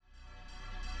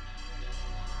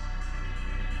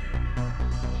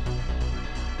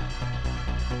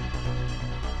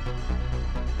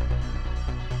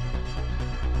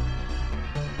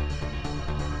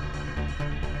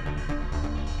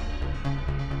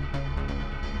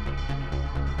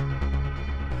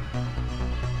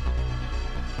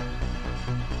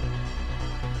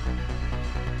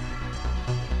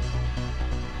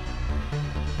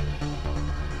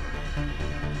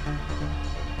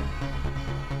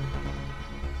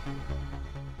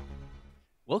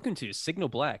Welcome to Signal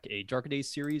Black, a Darker Days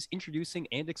series introducing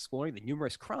and exploring the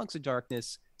numerous Chronicles of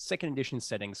Darkness second edition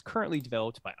settings currently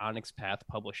developed by Onyx Path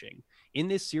Publishing. In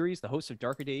this series, the hosts of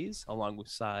Darker Days,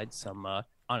 alongside some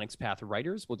Onyx Path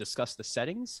writers, will discuss the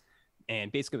settings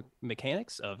and basic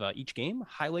mechanics of each game,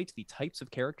 highlight the types of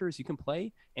characters you can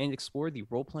play, and explore the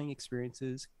role-playing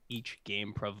experiences each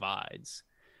game provides.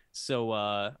 So,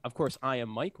 of course, I am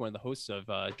Mike, one of the hosts of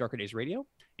Darker Days Radio.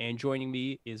 And joining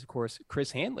me is, of course,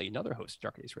 Chris Hanley, another host of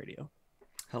Dark Days Radio.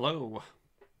 Hello.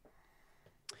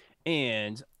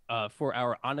 And for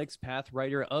our Onyx Path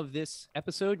writer of this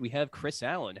episode, we have Chris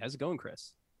Allen. How's it going,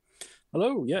 Chris?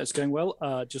 Hello. Yeah, it's going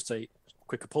well. Just a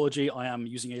quick apology. I am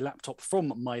using a laptop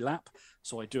from my lap,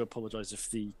 so I do apologize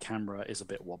if the camera is a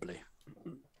bit wobbly.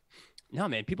 No,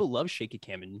 man, people love shaky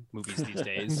cam in movies these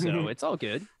days, so it's all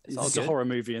good. It's a horror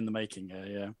movie in the making.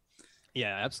 Yeah.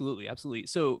 Yeah, absolutely.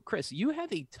 So, Chris, you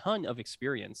have a ton of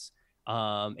experience,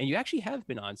 and you actually have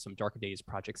been on some Darker Days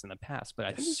projects in the past, but I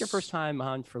think this is your first time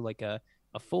on for like a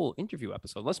full interview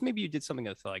episode. Unless maybe you did something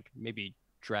with like maybe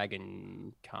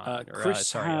Dragon Con or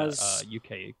Chris has UK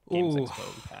Games Expo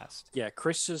in the past. Yeah,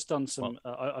 Chris has done some.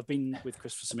 I've been with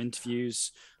Chris for some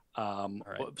interviews.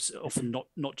 Right. Often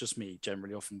not just me,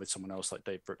 generally often with someone else like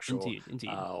Dave Brookshaw Indeed.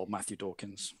 Or Matthew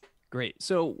Dawkins. Great.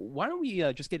 So why don't we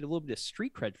just get a little bit of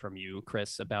street cred from you,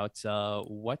 Chris, about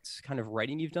what kind of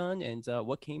writing you've done and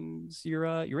what games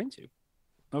you're into.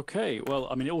 Okay. Well,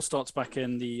 I mean, it all starts back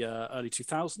in the early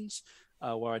 2000s,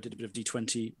 where I did a bit of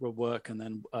D20 work and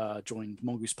then joined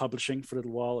Mongoose Publishing for a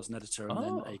little while as an editor and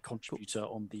then a contributor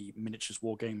on the miniatures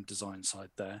wargame design side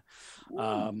there.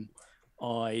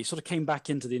 I sort of came back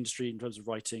into the industry in terms of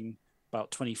writing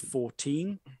about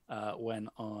 2014 when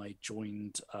I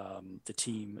joined the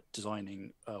team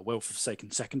designing Werewolf of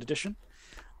Forsaken second edition.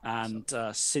 And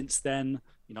since then,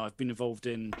 I've been involved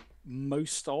in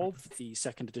most of the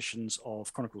second editions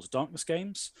of Chronicles of Darkness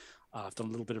games. I've done a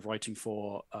little bit of writing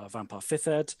for Vampire 5th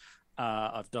Ed.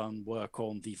 I've done work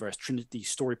on the various Trinity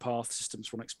story path systems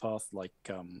for Onyx Path, like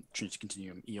Trinity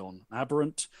Continuum, Eon,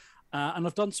 Aberrant. And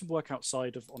I've done some work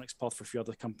outside of Onyx Path for a few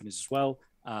other companies as well.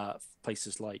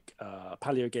 Places like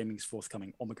Paleo Gaming's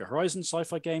forthcoming Omega Horizon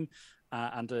sci-fi game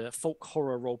and a folk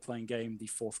horror role-playing game, the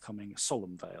forthcoming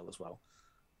Solemn Veil as well.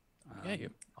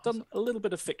 Awesome. Done a little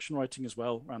bit of fiction writing as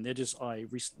well around the edges. I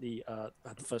recently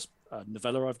had the first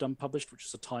novella I've done published, which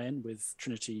is a tie-in with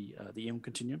Trinity, the Eon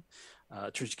Continuum,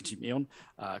 Trinity Continuum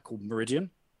Eon, called Meridian.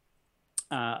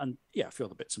 And yeah, a few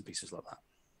other bits and pieces like that.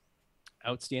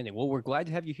 Outstanding. Well, we're glad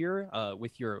to have you here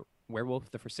with your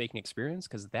Werewolf the Forsaken experience,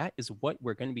 because that is what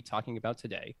we're going to be talking about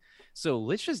today. So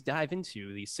let's just dive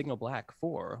into the Signal Black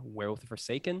for Werewolf the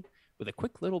Forsaken with a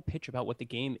quick little pitch about what the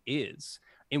game is.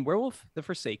 In Werewolf the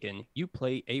Forsaken, you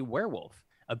play a werewolf,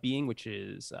 a being which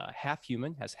is half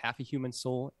human, has half a human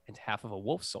soul and half of a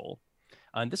wolf soul.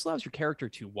 And this allows your character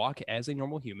to walk as a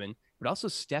normal human, but also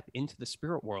step into the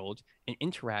spirit world and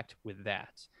interact with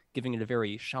that, giving it a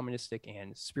very shamanistic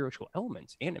and spiritual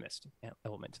element, animist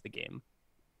element to the game.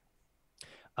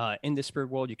 In the spirit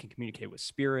world, you can communicate with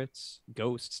spirits,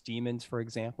 ghosts, demons, for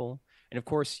example. And of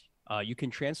course, you can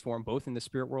transform both in the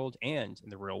spirit world and in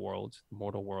the real world,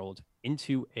 mortal world,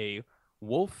 into a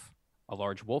wolf, a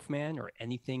large wolf man, or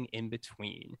anything in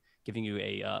between, giving you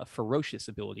a ferocious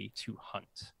ability to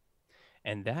hunt.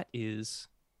 And that is,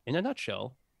 in a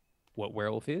nutshell, what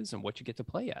Werewolf is and what you get to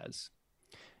play as.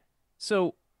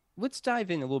 So let's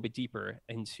dive in a little bit deeper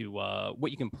into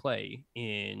what you can play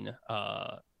in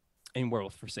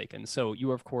Werewolf Forsaken. So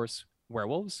you are, of course,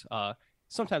 werewolves,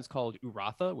 sometimes called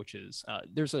Uratha, which is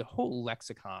there's a whole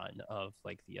lexicon of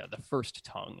like the first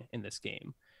tongue in this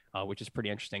game, which is pretty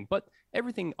interesting. But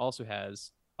everything also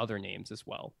has other names as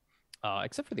well,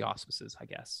 except for the auspices, I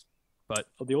guess. But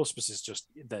the auspices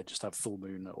just have full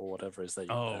moon or whatever is there.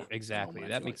 Exactly.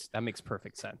 That makes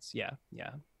perfect sense. Yeah.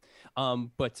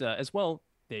 But as well,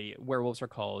 the werewolves are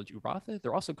called Uratha.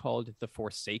 They're also called the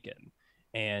Forsaken.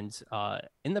 And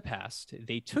in the past,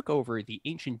 they took over the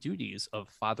ancient duties of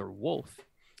Father Wolf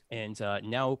and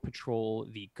now patrol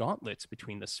the gauntlets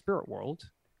between the spirit world,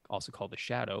 also called the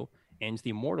Shadow, and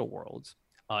the mortal world,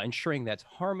 ensuring that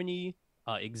harmony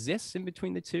exists in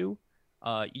between the two,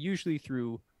 usually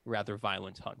through rather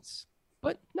violent hunts.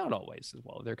 but not always as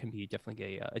well. There can be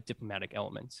definitely a diplomatic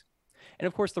element. And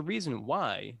of course, the reason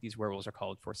why these werewolves are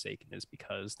called Forsaken is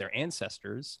because their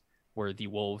ancestors were the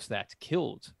wolves that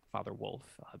killed Father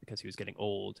Wolf because he was getting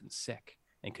old and sick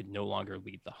and could no longer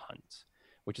lead the hunt,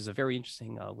 which is a very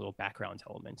interesting little background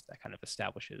element that kind of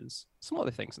establishes some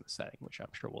other things in the setting, which I'm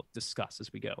sure we'll discuss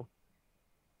as we go.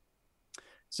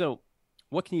 So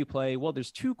what can you play? Well,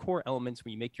 there's two core elements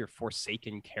when you make your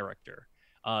Forsaken character.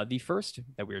 The first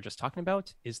that we were just talking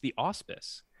about is the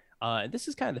Auspice. This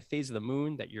is kind of the phase of the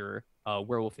moon that your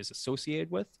werewolf is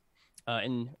associated with.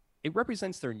 And it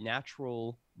represents their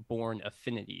natural born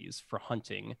affinities for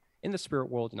hunting in the spirit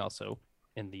world and also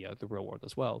in the real world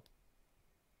as well.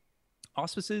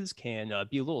 Auspices can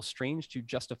be a little strange to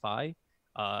justify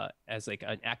as like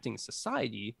an acting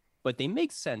society, but they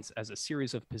make sense as a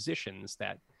series of positions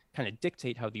that kind of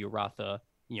dictate how the Uratha,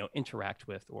 interact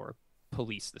with or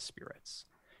police the spirits.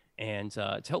 And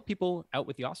to help people out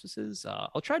with the auspices,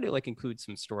 I'll try to like include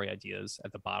some story ideas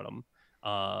at the bottom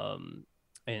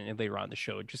and later on in the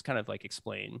show, just kind of like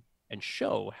explain and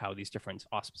show how these different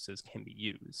auspices can be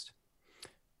used.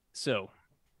 So,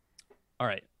 all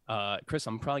right, Chris,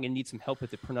 I'm probably gonna need some help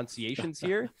with the pronunciations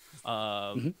here,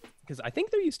 because I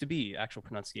think there used to be actual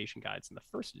pronunciation guides in the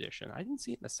first edition. I didn't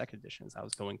see it in the second edition as I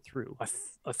was going through.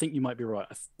 I think you might be right.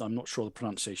 I'm not sure the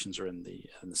pronunciations are in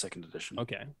the second edition.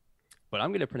 Okay, but I'm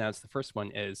going to pronounce the first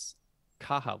one as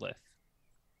Kahalith.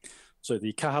 So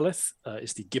the Kahalith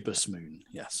is the gibbous moon.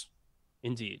 Yes.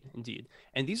 Indeed, indeed.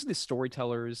 And these are the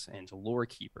storytellers and lore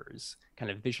keepers, kind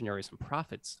of visionaries and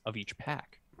prophets of each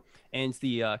pack. And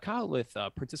the Kahalith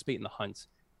participate in the hunt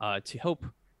to help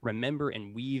remember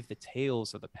and weave the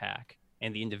tales of the pack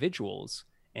and the individuals.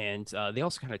 And they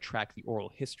also kind of track the oral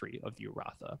history of the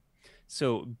Uratha.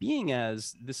 So being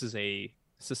as this is a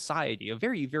society, a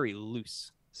very, very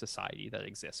loose society that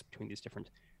exists between these different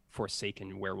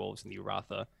Forsaken werewolves and the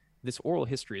Uratha, this oral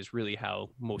history is really how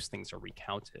most things are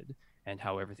recounted and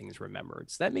how everything is remembered.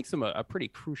 So that makes them a pretty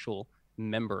crucial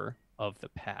member of the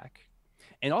pack.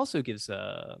 And also gives,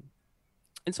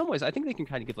 in some ways, I think they can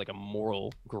kind of give like a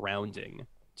moral grounding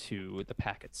to the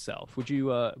pack itself. Would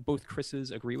you, both Chris's,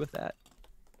 agree with that?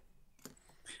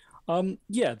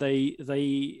 Yeah,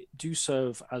 they do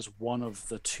serve as one of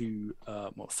the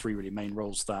three really main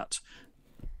roles that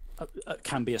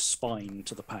can be a spine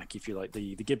to the pack, if you like.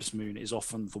 The gibbous moon is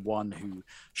often the one who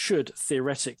should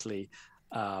theoretically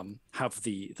have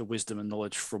the wisdom and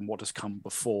knowledge from what has come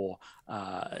before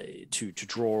to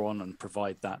draw on and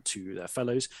provide that to their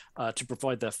fellows, to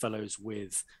provide their fellows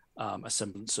with a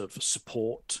semblance of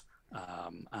support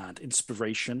and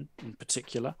inspiration in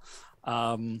particular.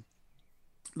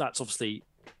 That's obviously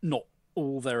not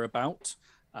all they're about,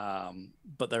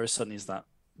 but there is certainly that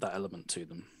element to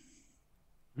them.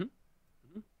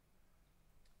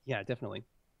 Yeah, definitely.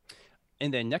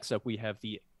 And then next up, we have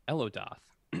the Elodath.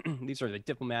 These are the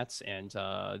diplomats and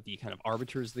the kind of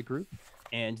arbiters of the group.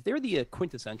 And they're the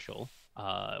quintessential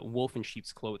wolf in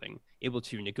sheep's clothing, able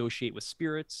to negotiate with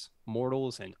spirits,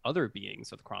 mortals, and other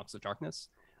beings of the Chronicles of Darkness.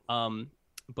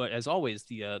 But as always,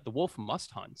 the wolf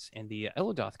must hunt, and the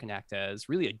Elodath can act as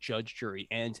really a judge, jury,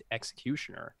 and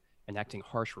executioner, enacting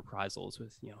harsh reprisals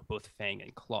with both fang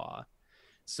and claw.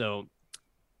 So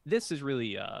this is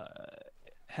really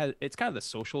it's kind of the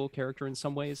social character in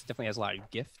some ways. It definitely has a lot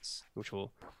of gifts, which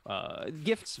will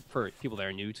gifts for people that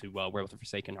are new to Werewolf the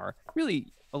Forsaken are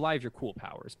really a lot of your cool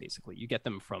powers. Basically, you get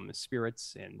them from the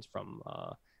spirits and from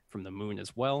the moon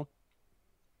as well.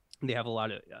 They have a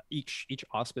lot of each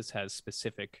auspice has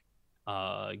specific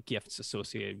gifts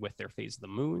associated with their phase of the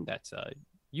moon that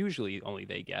usually only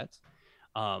they get,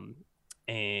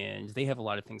 and they have a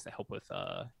lot of things that help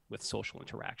with social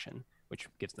interaction, which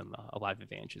gives them a lot of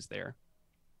advantages there.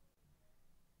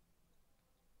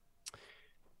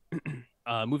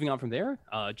 Moving on from there,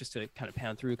 just to kind of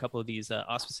pound through a couple of these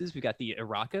auspices, we've got the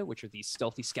Iraka, which are the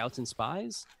stealthy scouts and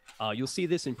spies. You'll see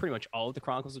this in pretty much all of the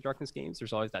Chronicles of Darkness games.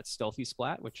 There's always that stealthy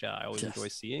splat, which I always enjoy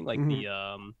seeing, like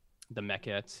the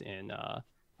Meket in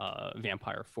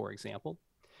Vampire, for example.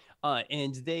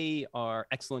 And they are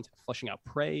excellent at flushing out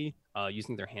prey,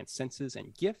 using their enhanced senses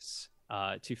and gifts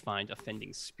to find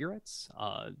offending spirits.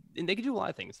 And they can do a lot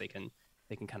of things. They can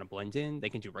kind of blend in. They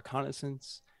can do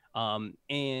reconnaissance.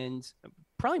 And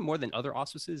probably more than other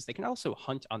auspices, they can also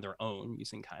hunt on their own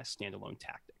using kind of standalone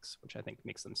tactics, which I think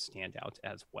makes them stand out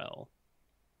as well.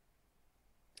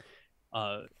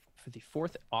 For the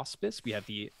fourth auspice, we have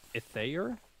the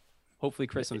Ithair. Hopefully,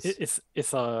 Chris.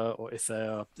 Ithair or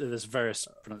Ithair. There's various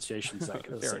pronunciations. That's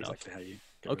Fair enough. exactly how you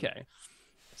go. Okay.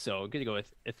 So I'm gonna go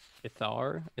with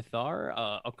Ithar.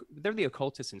 Ithar, they're the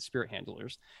occultists and spirit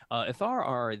handlers. Ithar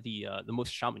are the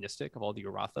most shamanistic of all the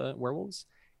Uratha werewolves.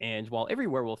 And while every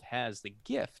werewolf has the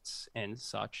gifts and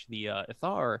such, the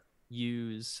Ithar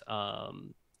use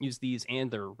these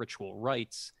and their ritual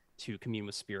rites to commune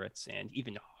with spirits and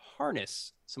even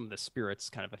harness some of the spirits'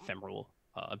 kind of ephemeral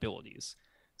abilities.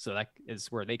 So that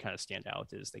is where they kind of stand out.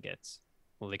 Is they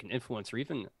can influence or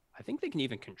even I think they can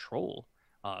even control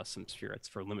some spirits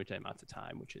for a limited amount of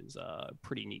time, which is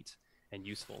pretty neat and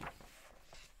useful.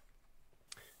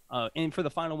 And for the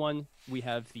final one, we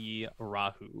have the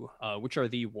Rahu, which are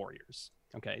the warriors.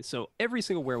 Okay, so every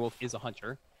single werewolf is a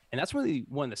hunter, and that's really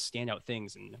one of the standout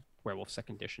things in Werewolf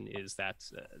Second Edition is that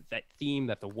theme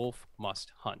that the wolf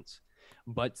must hunt.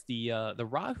 But the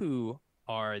Rahu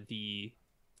are the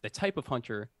type of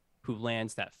hunter who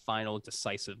lands that final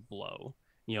decisive blow.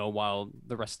 While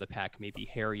the rest of the pack may be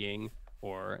harrying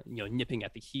or nipping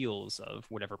at the heels of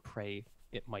whatever prey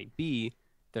it might be,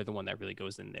 they're the one that really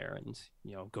goes in there and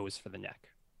goes for the neck,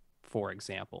 for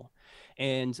example.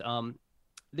 And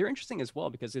they're interesting as well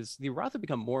because as the Uratha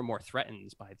become more and more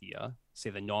threatened by the say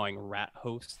the gnawing rat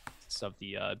hosts of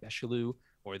the Beshalu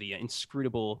or the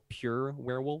inscrutable pure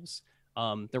werewolves,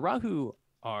 the Rahu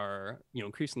are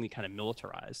increasingly kind of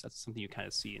militarized. That's something you kind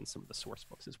of see in some of the source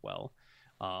books as well,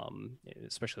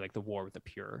 especially like the War with the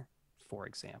Pure, for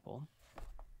example.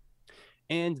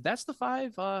 And that's the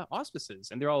 5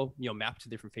 auspices, and they're all mapped to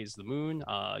different phases of the moon.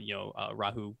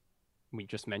 Rahu, we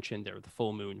just mentioned, they're the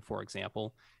full moon, for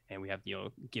example, and we have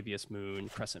gibbous moon,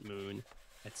 crescent moon,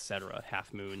 etc.,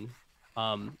 half moon.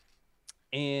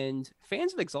 And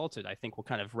fans of Exalted, I think, will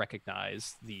kind of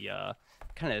recognize the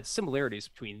kind of similarities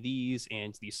between these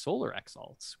and the solar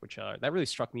exalts, which that really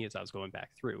struck me as I was going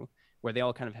back through, where they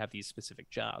all kind of have these specific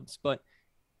jobs. But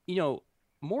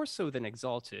more so than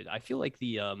Exalted, I feel like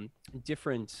the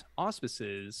different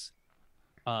auspices,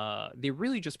 they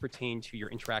really just pertain to your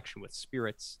interaction with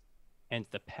spirits and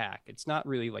the pack. It's not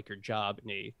really like your job in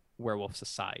a werewolf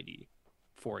society,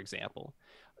 for example.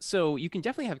 So you can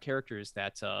definitely have characters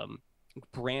that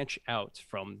branch out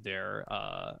from their,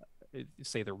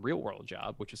 say, their real world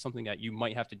job, which is something that you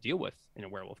might have to deal with in a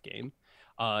werewolf game,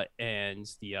 and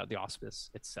the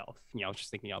auspice itself. I was just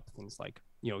thinking up things like,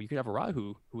 you could have a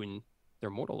Rahu who in their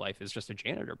mortal life is just a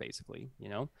janitor, basically,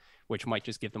 which might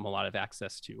just give them a lot of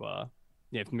access to,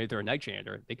 if maybe they're a night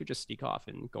janitor, they could just sneak off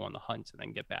and go on the hunt and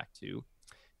then get back to,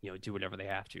 do whatever they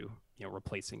have to,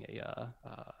 replacing a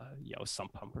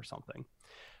sump pump or something.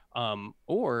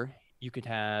 Or you could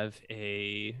have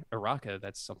a Araka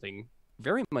that's something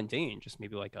very mundane, just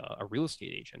maybe like a real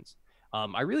estate agent.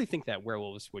 I really think that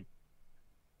werewolves would,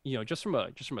 just from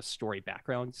a story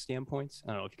background standpoint,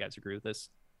 I don't know if you guys agree with this.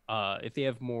 If they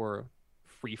have more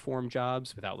freeform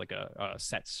jobs without like a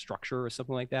set structure or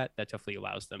something like that, that definitely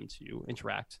allows them to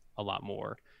interact a lot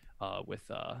more with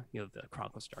the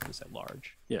Chronicles of Darkness at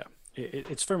large. Yeah,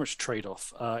 it's very much a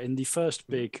trade-off. In the first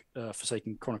big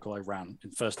Forsaken Chronicle I ran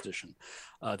in first edition,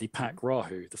 the Pack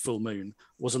Rahu, the full moon,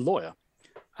 was a lawyer,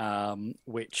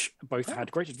 which both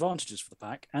had great advantages for the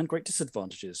pack and great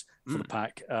disadvantages for the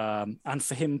pack, and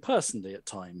for him personally at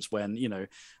times when,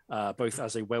 both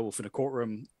as a werewolf in a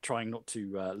courtroom trying not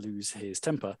to lose his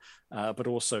temper, but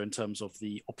also in terms of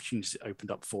the opportunities it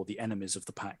opened up for the enemies of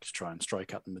the pack to try and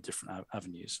strike at them with different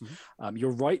avenues.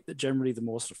 You're right that generally the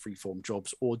more sort of freeform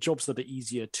jobs or jobs that are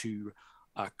easier to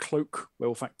cloak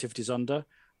werewolf activities under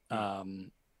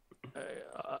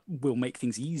will make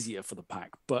things easier for the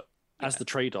pack, but as the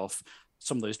trade-off,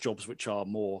 some of those jobs which are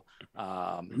more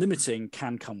limiting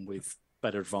can come with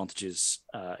better advantages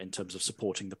in terms of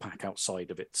supporting the pack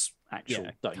outside of its actual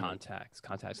contacts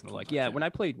and the like. Yeah, when I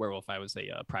played Werewolf, I was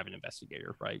a private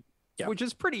investigator, right? Yeah, which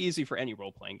is pretty easy for any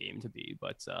role-playing game to be,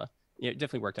 but it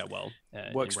definitely worked out well.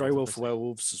 Works very well for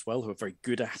werewolves as well, who are very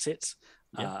good at it.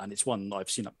 And it's one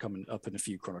I've seen coming up in a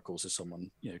few chronicles as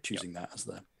someone choosing that as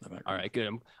their background. All right, good.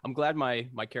 I'm glad my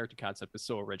character concept is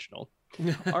so original.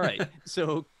 All right,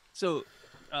 so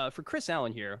for Chris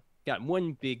Allen here, got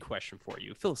one big question for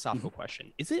you, philosophical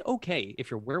question. Is it okay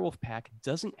if your werewolf pack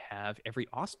doesn't have every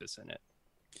auspice in it?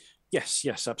 Yes,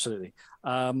 absolutely.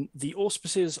 The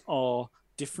auspices are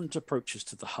different approaches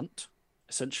to the hunt.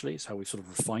 Essentially, it's how we sort of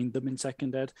refined them in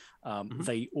Second Ed.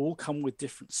 They all come with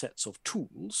different sets of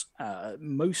tools.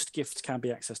 Most gifts can be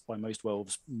accessed by most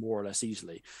werewolves more or less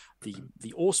easily.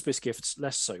 The auspice gifts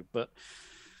less so, but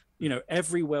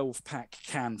every werewolf pack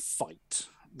can fight,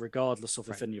 regardless of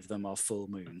if any of them are full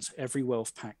moons. Every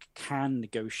werewolf pack can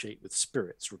negotiate with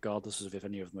spirits, regardless of if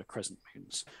any of them are crescent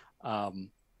moons.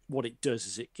 what it does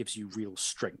is it gives you real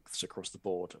strengths across the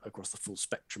board, across the full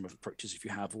spectrum of approaches if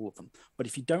you have all of them. But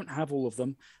if you don't have all of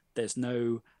them, there's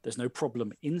no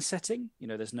problem in setting.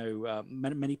 There's no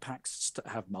many packs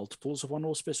have multiples of one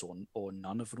auspice or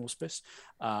none of an auspice,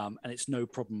 and it's no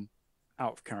problem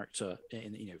out of character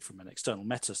from an external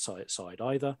meta side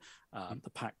either. The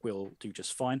pack will do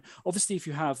just fine. Obviously, if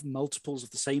you have multiples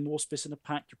of the same auspice in a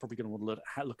pack, you're probably going to want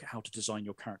to look at how to design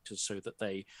your characters so that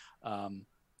they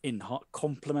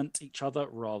complement each other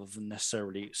rather than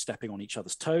necessarily stepping on each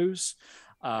other's toes.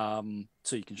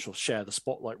 So you can sort of share the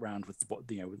spotlight round with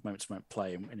with moment to moment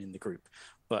play and in the group.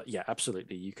 But yeah,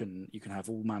 absolutely, you can have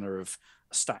all manner of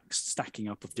stacking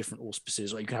up of different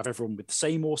auspices, or you can have everyone with the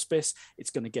same auspice. It's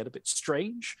going to get a bit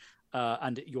strange,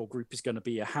 and your group is going to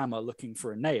be a hammer looking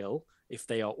for a nail if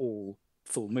they are all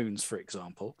full moons, for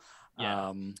example.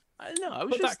 Yeah, I don't know. I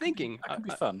was just thinking that could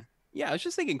be fun. Yeah, I was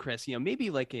just thinking, Chris. Maybe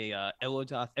like a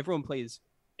Elodoth. Everyone plays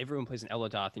an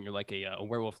Elodoth, and you're like a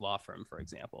werewolf law firm, for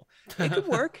example. It could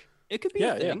work. It could be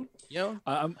a thing. Yeah.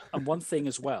 And one thing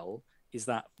as well is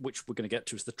that, which we're going to get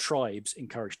to, is the tribes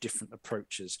encourage different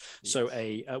approaches. Yes. So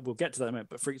we'll get to that in a minute.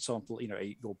 But for example,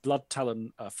 your Blood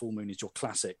Talon full moon is your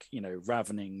classic,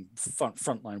 ravening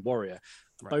frontline warrior.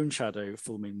 Right. Bone Shadow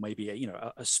full moon may be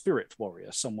a spirit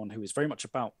warrior, someone who is very much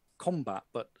about combat,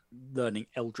 but learning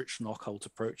eldritch and occult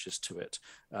approaches to it,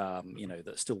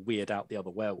 that still weird out the other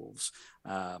werewolves.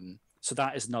 So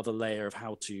that is another layer of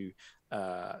how to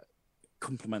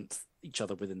complement each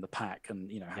other within the pack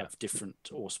and have different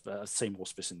same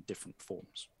auspice in different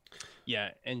forms. Yeah,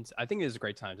 and I think it is a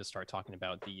great time to start talking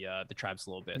about the tribes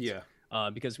a little bit. Yeah,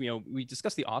 because we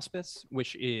discussed the auspice,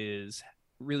 which is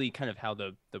really kind of how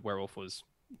the werewolf was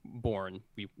born,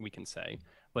 we can say.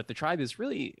 But the tribe is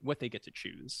really what they get to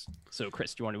choose. So,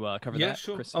 Chris, do you want to cover that? Yeah,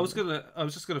 sure. Chris, I was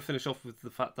just gonna finish off with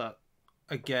the fact that,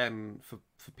 again, for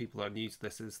people that are new to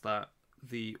this, is that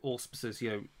the auspices,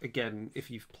 again, if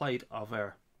you've played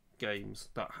other games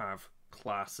that have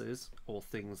classes or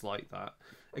things like that,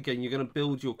 again, you're going to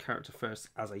build your character first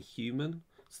as a human.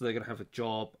 So they're going to have a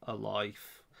job, a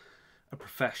life, a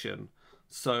profession.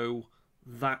 So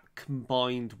that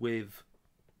combined with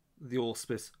the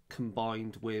auspice,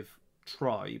 combined with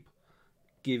tribe,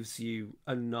 gives you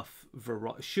enough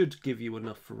should give you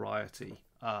enough variety.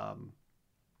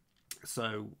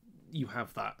 So you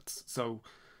have that. So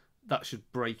that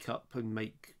should break up and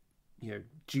make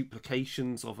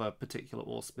duplications of a particular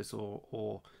auspice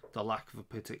or the lack of a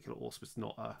particular auspice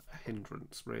not a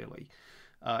hindrance, really.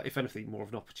 If anything, more of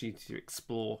an opportunity to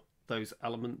explore those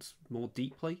elements more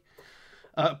deeply.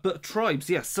 But tribes,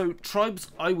 yes. So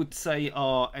tribes, I would say,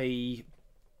 are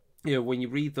when you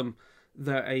read them,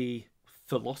 they're a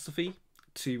philosophy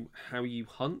to how you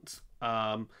hunt.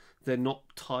 They're not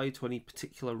tied to any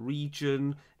particular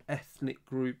region, ethnic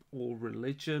group, or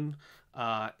religion.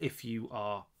 If you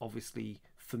are obviously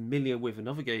familiar with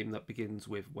another game that begins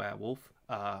with werewolf,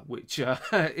 which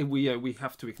we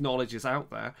have to acknowledge is out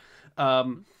there,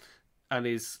 and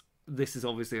this is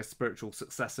obviously a spiritual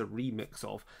successor remix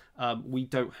of. We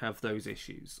don't have those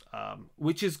issues,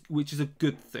 which is a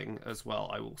good thing as well.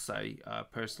 I will say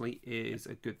personally, it is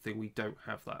a good thing we don't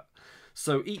have that.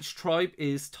 So each tribe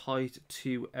is tied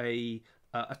to a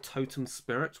totem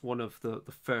spirit, one of the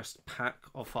first pack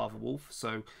of Father Wolf.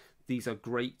 So these are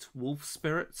great wolf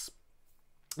spirits,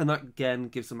 and that again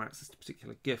gives them access to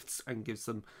particular gifts and gives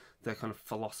them their kind of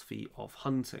philosophy of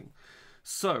hunting.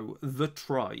 So the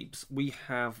tribes we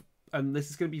have, and this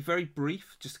is going to be very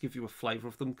brief, just to give you a flavour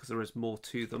of them because there is more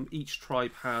to them. Each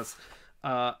tribe has,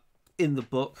 in the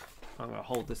book, I'm going to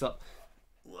hold this up.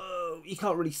 Whoa, you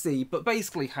can't really see, but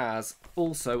basically has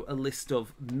also a list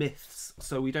of myths.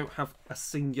 So we don't have a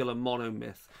singular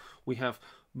monomyth. We have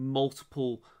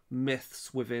multiple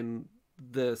myths within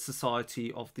the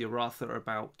society of the Aratha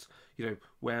about,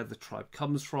 where the tribe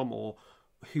comes from or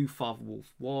who Father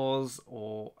Wolf was,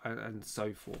 and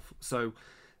so forth. So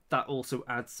that also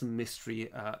adds some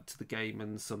mystery to the game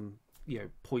and some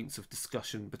points of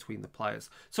discussion between the players.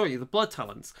 Sorry, the Blood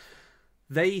Talons,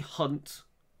 they hunt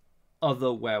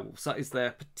other werewolves. That is their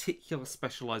particular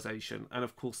specialization, and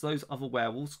of course those other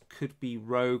werewolves could be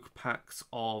rogue packs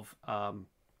of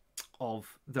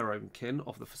their own kin,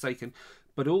 of the Forsaken,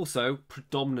 but also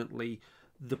predominantly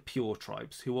the pure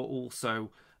tribes, who are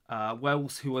also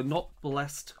werewolves who are not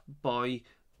blessed by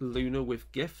Luna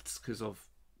with gifts because of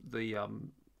the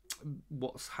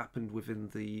what's happened within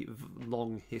the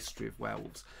long history of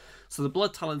werewolves. So the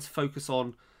Blood Talons focus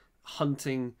on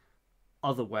hunting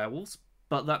other werewolves,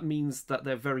 but that means that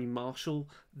they're very martial.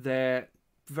 They're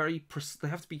they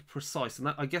have to be precise, and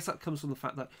I guess that comes from the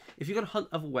fact that if you're going to hunt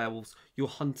other werewolves, you're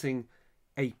hunting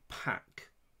a pack.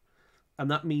 And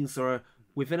that means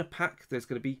within a pack, there's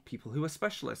going to be people who are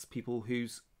specialists, people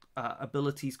whose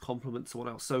abilities complement someone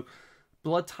else. So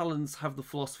Blood Talons have the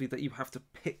philosophy that you have to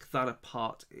pick that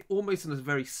apart, almost in a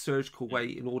very surgical way,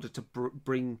 in order to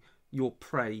bring your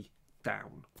prey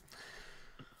down.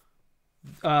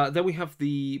 Then we have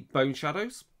the Bone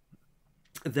Shadows.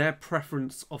 Their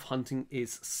preference of hunting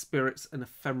is spirits and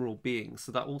ephemeral beings.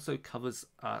 So that also covers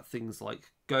things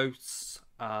like ghosts,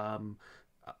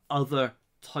 other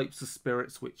types of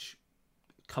spirits which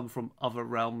come from other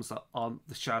realms that aren't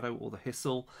the Shadow or the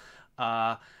Hyssal.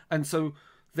 And so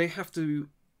they have to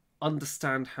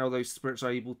understand how those spirits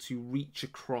are able to reach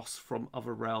across from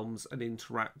other realms and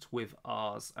interact with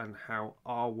ours, and how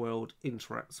our world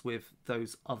interacts with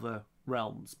those other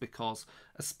realms, because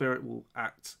a spirit will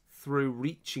act through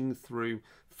reaching through,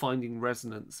 finding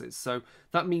resonances. So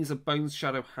that means a Bones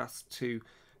Shadow has to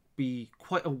be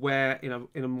quite aware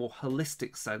in a more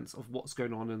holistic sense of what's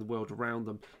going on in the world around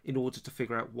them, in order to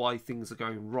figure out why things are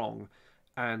going wrong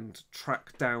and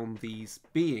track down these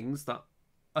beings that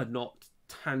are not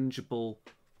tangible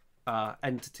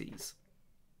entities.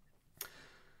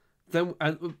 Then,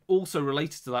 and also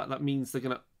related to that, that means they're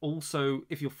going to also,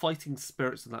 if you're fighting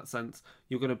spirits in that sense,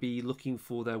 you're going to be looking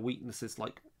for their weaknesses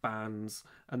like bands,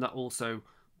 and that also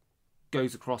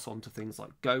goes across onto things like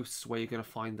ghosts, where you're going to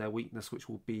find their weakness, which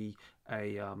will be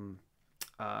a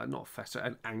not a fetter,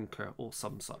 an anchor or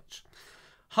some such.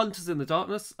 Hunters in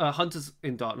Darkness,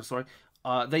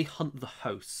 they hunt the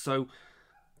host. So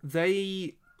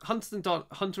Hunter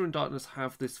in Darkness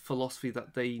have this philosophy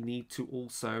that they need to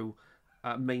also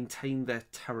maintain their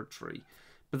territory,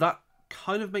 but that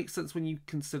kind of makes sense when you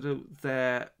consider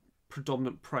their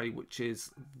predominant prey, which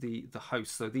is the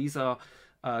host. So these are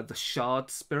the shard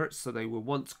spirits. So they were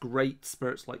once great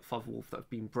spirits like Father Wolf that have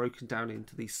been broken down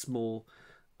into these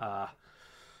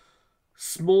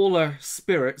smaller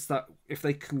spirits that, if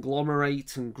they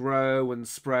conglomerate and grow and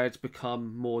spread,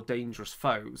 become more dangerous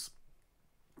foes.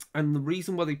 And the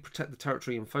reason why they protect the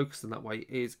territory and focus in that way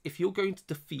is, if you're going to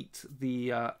defeat the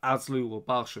Azlu or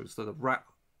Balshos, so the rat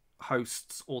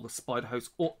hosts or the spider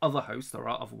hosts or other hosts, there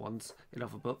are other ones in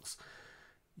other books,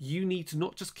 you need to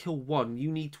not just kill one,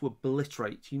 you need to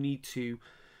obliterate, you need to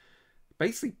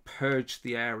basically purge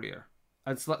the area.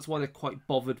 And so that's why they're quite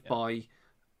bothered by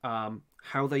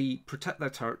how they protect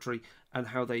their territory and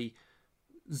how they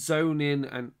zone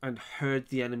in and herd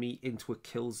the enemy into a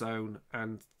kill zone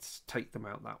and take them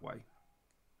out that way.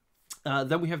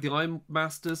 Then we have the Iron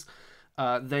Masters.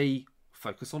 They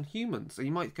focus on humans. And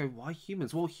you might go, why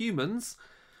humans? Well, humans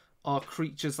are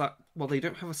creatures that, well, they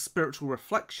don't have a spiritual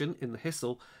reflection in the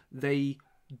Hyssal. They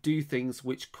do things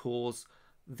which cause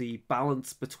the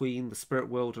balance between the spirit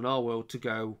world and our world to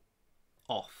go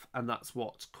off. And that's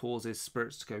what causes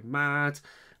spirits to go mad,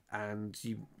 and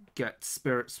you get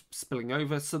spirits spilling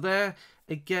over. So there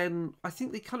again, I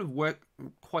think they kind of work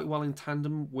quite well in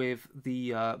tandem with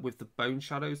the Bone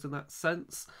Shadows in that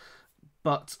sense.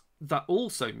 But that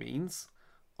also means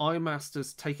Iron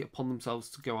Masters take it upon themselves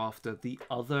to go after the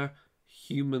other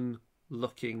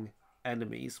human-looking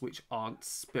enemies which aren't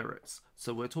spirits.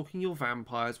 So we're talking your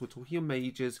vampires, we're talking your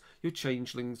mages, your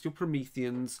changelings, your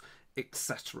Prometheans,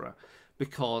 etc.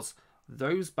 Because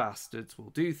those bastards will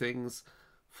do things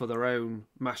for their own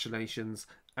machinations,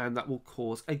 and that will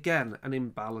cause, again, an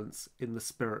imbalance in the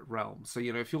spirit realm. So,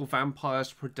 if your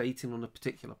vampires predating on a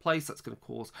particular place, that's going to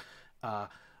cause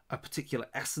a particular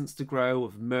essence to grow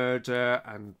of murder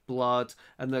and blood,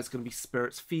 and there's going to be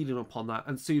spirits feeding upon that,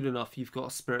 and soon enough you've got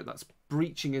a spirit that's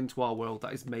breaching into our world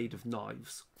that is made of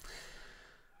knives.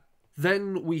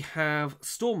 Then we have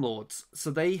Stormlords.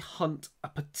 So they hunt a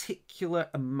particular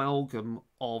amalgam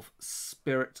of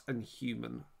spirit and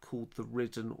human called the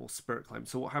Ridden or Spirit Claim.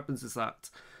 So what happens is that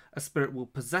a spirit will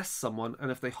possess someone,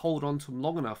 and if they hold on to them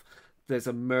long enough, there's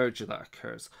a merger that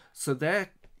occurs. So they're,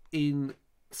 in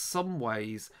some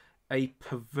ways, a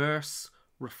perverse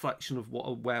reflection of what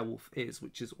a werewolf is,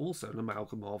 which is also an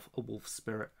amalgam of a wolf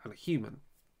spirit and a human.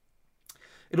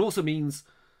 It also means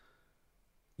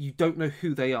you don't know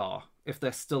who they are if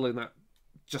they're still in that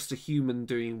just a human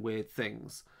doing weird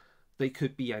things. They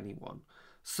could be anyone.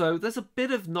 So there's a bit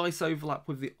of nice overlap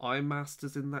with the Iron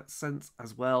Masters in that sense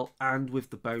as well, and with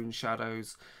the Bone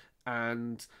Shadows.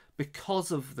 And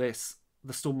because of this,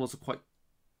 the Stormlords are quite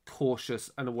cautious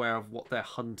and aware of what they're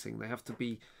hunting. They have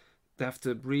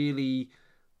to really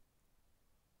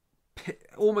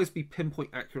almost be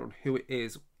pinpoint accurate on who it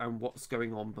is and what's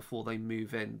going on before they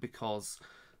move in, because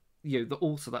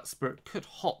also that spirit could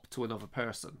hop to another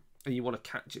person, and you want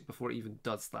to catch it before it even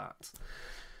does that.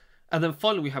 And then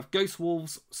finally we have Ghost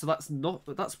Wolves. So that's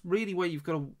really where you've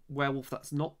got a werewolf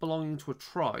that's not belonging to a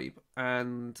tribe,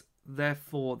 and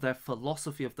therefore their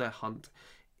philosophy of their hunt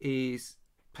is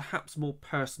perhaps more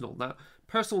personal. Now,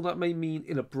 personal, that may mean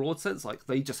in a broad sense, like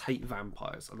they just hate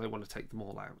vampires and they want to take them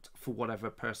all out for whatever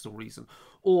personal reason.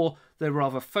 Or they're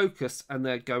rather focused and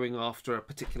they're going after a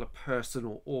particular person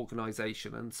or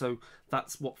organization. And so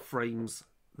that's what frames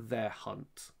their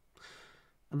hunt.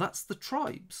 And that's the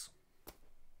tribes.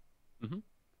 Mm-hmm.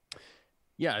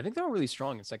 Yeah, I think they were really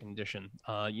strong in second edition.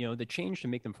 The change to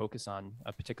make them focus on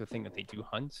a particular thing that they do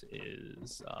hunt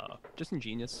is just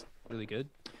ingenious, really good.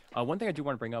 One thing I do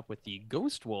want to bring up with the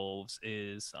Ghost Wolves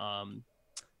is I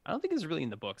don't think it's really in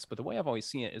the books, but the way I've always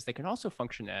seen it is they can also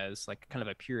function as like kind of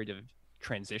a period of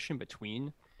transition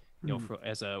between,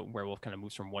 as a werewolf kind of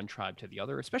moves from one tribe to the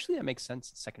other. Especially that makes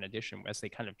sense in second edition as they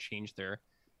kind of change their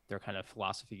kind of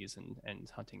philosophies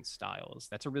and hunting styles.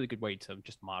 That's a really good way to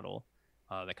just model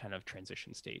that kind of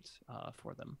transition state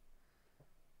for them.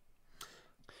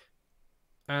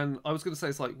 And I was going to say,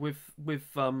 it's like with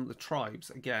the tribes,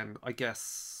 again, I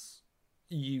guess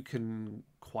you can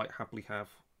quite happily have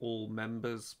all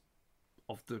members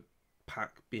of the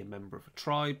pack be a member of a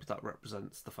tribe. That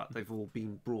represents the fact they've all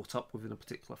been brought up within a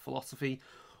particular philosophy,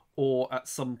 or at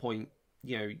some point,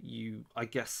 I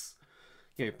guess,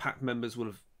 pack members will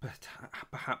have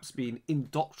perhaps been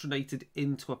indoctrinated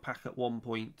into a pack at one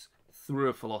point through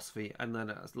a philosophy, and then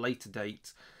at a later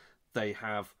date they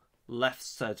have left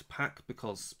said pack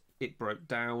because it broke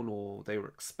down, or they were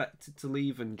expected to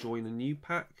leave and join a new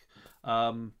pack.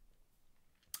 I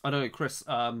don't know, Chris.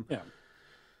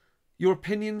 Your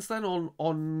opinions then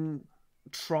on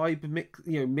tribe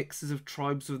mixes of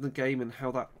tribes within the game and how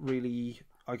that really,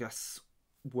 I guess,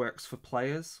 works for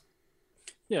players.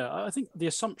 Yeah, I think the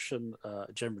assumption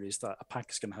generally is that a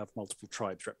pack is going to have multiple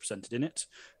tribes represented in it.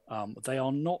 They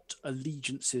are not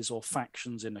allegiances or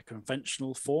factions in a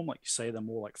conventional form, like you say. They're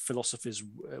more like philosophies,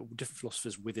 different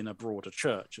philosophies within a broader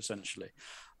church, essentially.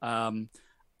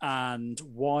 And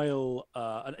while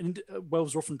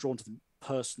werewolves are often drawn to them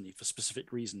personally for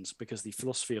specific reasons, because the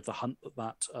philosophy of the hunt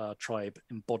that tribe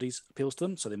embodies appeals to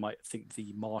them. So they might think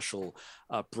the martial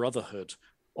brotherhood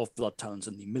of blood talons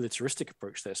and the militaristic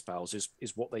approach they espouse is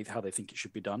how they think it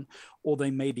should be done, or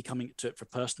they may be coming to it for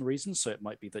personal reasons. So it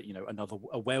might be that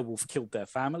a werewolf killed their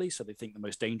family, so they think the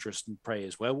most dangerous prey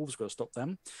is werewolves, got to stop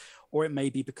them, or it may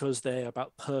be because they're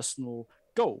about personal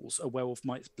goals. A werewolf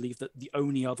might believe that the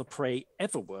only other prey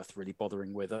ever worth really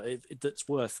bothering with, that's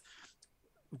worth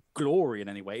glory in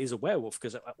any way, is a werewolf,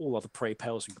 because all other prey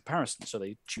pales in comparison. So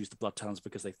they choose the blood talons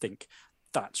because they think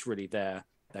that's really their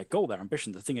goal, their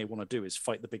ambition. The thing they want to do is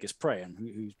fight the biggest prey, and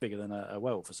who's bigger than a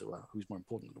werewolf, as it were, who's more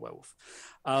important than a werewolf.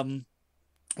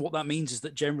 What that means is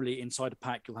that generally inside a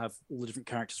pack, you'll have all the different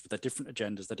characters with their different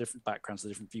agendas, their different backgrounds,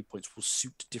 their different viewpoints will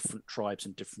suit different tribes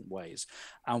in different ways.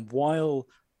 And while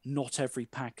not every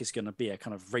pack is going to be a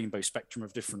kind of rainbow spectrum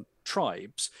of different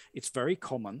tribes, it's very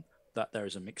common that there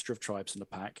is a mixture of tribes in a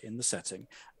pack in the setting,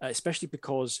 especially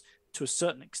because to a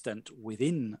certain extent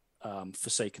within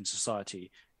Forsaken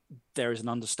Society, there is an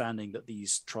understanding that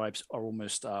these tribes are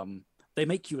almost they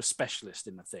make you a specialist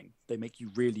in the thing. They make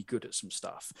you really good at some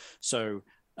stuff. So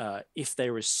if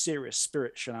there is serious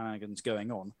spirit shenanigans going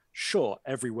on, sure,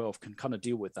 every werewolf can kind of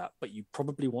deal with that, but you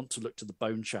probably want to look to the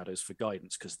Bone Shadows for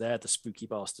guidance, because they're the spooky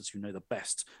bastards who know the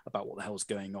best about what the hell's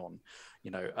going on.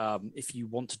 If you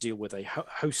want to deal with a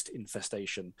host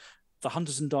infestation, the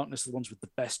Hunters in Darkness are the ones with the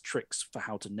best tricks for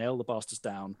how to nail the bastards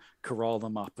down, corral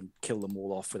them up, and kill them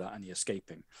all off without any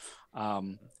escaping.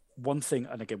 One thing,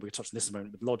 and again, we'll touch on this in a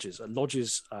moment with lodges.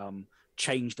 Lodges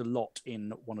changed a lot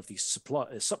in one of these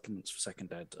supplements for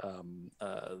Second Ed,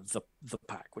 the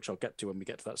pack, which I'll get to when we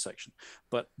get to that section.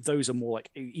 But those are more like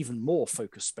even more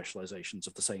focused specializations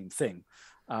of the same thing.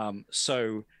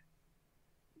 So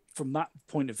from that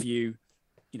point of view,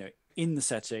 in the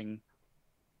setting,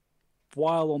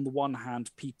 while on the one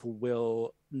hand, people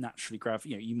will naturally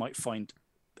you might find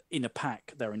in a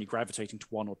pack, they're only gravitating to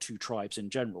one or two tribes in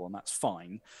general, and that's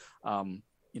fine.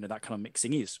 That kind of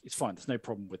mixing is fine. There's no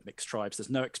problem with mixed tribes. There's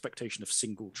no expectation of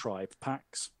single tribe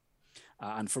packs.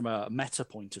 And from a meta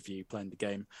point of view, playing the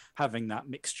game, having that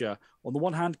mixture, on the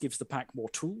one hand, gives the pack more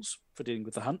tools for dealing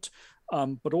with the hunt.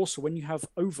 But also when you have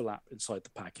overlap inside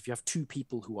the pack, if you have two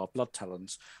people who are blood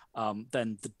talons,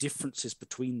 then the differences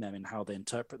between them in how they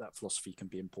interpret that philosophy can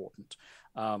be important.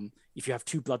 If you have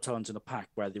two blood talons in a pack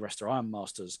where the rest are Iron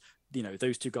Masters,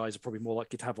 those two guys are probably more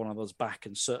likely to have one another's back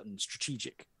in certain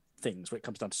strategic things when it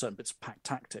comes down to certain bits of pack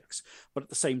tactics. But at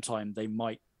the same time, they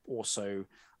might also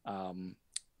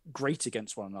grate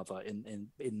against one another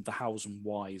in the hows and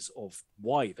whys of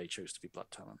why they chose to be blood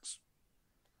talons.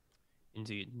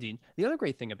 Indeed. The other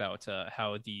great thing about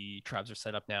how the tribes are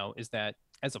set up now is that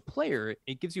as a player,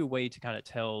 it gives you a way to kind of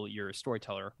tell your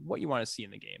storyteller what you want to see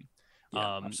in the game.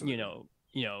 Yeah, absolutely.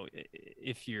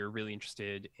 If you're really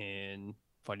interested in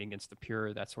fighting against the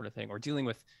pure, that sort of thing, or dealing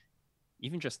with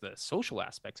even just the social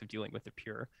aspects of dealing with the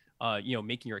pure,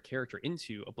 making your character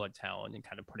into a blood talon and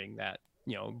kind of putting that,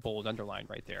 bold underline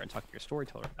right there and talking to your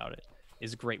storyteller about it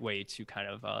is a great way to kind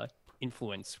of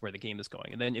influence where the game is going.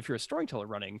 And then if you're a storyteller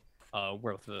running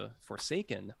Werewolf the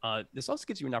Forsaken, this also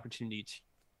gives you an opportunity to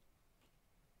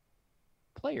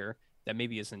player that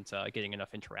maybe isn't getting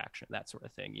enough interaction, that sort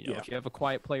of thing. If you have a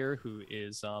quiet player who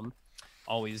is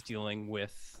always dealing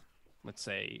with, let's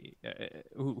say,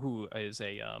 who is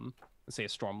a let's say a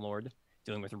Stormlord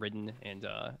dealing with Ridden and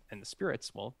the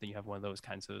spirits, well, then you have one of those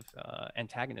kinds of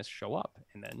antagonists show up,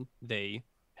 and then they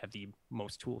have the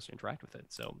most tools to interact with it.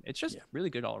 So it's just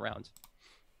really good all around.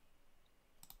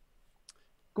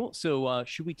 Cool. So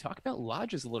should we talk about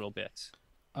lodges a little bit?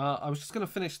 I was just going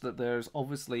to finish that there's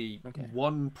obviously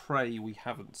one prey we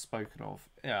haven't spoken of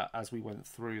as we went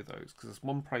through those, because there's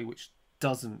one prey which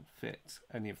doesn't fit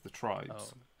any of the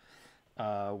tribes,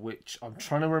 which I'm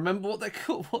trying to remember what they're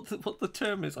called, what the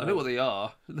term is. I know what they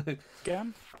are.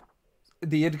 Gam?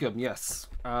 The Idgum, yes,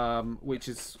 which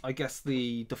is, I guess,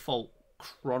 the default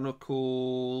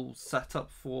Chronicle setup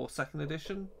for 2nd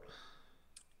edition.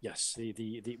 Yes,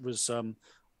 it was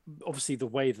obviously the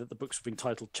way that the books were being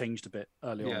titled changed a bit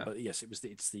early on, but yes,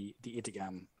 it's the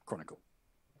Idgam Chronicle.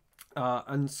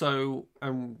 And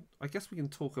I guess we're going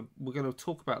to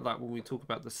talk about that when we talk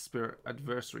about the spirit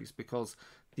adversaries, because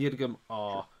the Idgum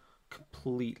are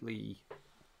completely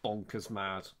bonkers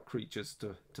mad creatures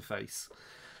to face.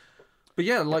 But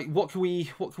yeah, like what can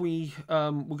we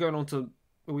we're going on to,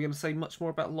 are we going to say much more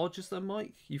about lodges then,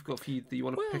 Mike? You've got a few that you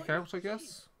want to pick out, I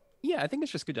guess. Yeah, I think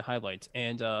it's just good to highlight,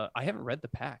 and I haven't read the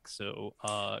pack, so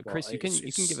Chris, you can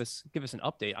give us an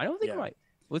update. I don't think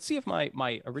let's see if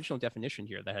my original definition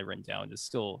here that I had written down is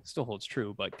still holds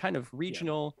true, but kind of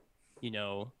regional,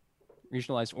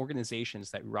 regionalized organizations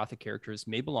that Urartha characters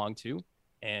may belong to,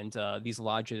 and these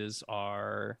lodges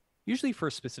are usually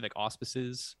for specific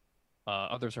auspices,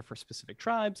 others are for specific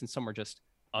tribes, and some are just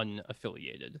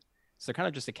unaffiliated. So kind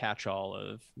of just a catch-all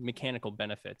of mechanical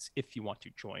benefits if you want to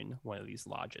join one of these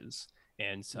lodges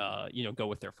and, go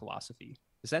with their philosophy.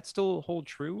 Does that still hold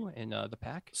true in the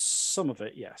pack? Some of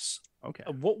it, yes. Okay.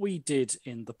 What we did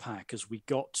in the pack is we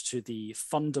got to the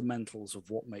fundamentals of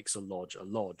what makes a lodge a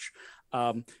lodge.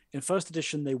 In 1st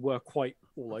edition, they were quite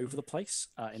all over the place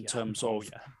in terms of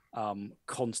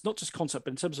not just concept,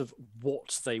 but in terms of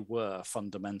what they were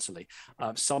fundamentally.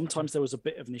 Sometimes there was a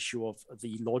bit of an issue of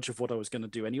the lodge of what I was going to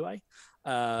do anyway,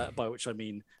 by which I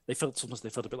mean sometimes they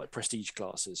felt a bit like prestige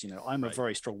classes. I'm a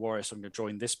very strong warrior, so I'm going to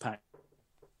join this pack.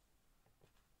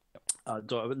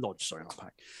 Lodge, sorry, not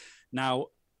pack. Now,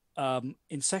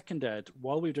 in 2nd ed,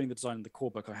 while we were doing the design in the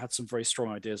core book, I had some very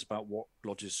strong ideas about what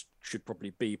lodges should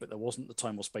probably be, but there wasn't the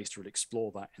time or space to really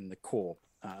explore that in the core,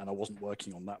 and I wasn't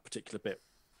working on that particular bit.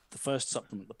 The first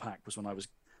supplement, the pack, was when I was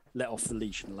let off the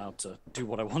leash and allowed to do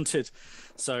what I wanted.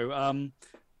 So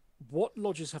what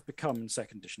lodges have become in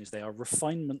 2nd edition is they are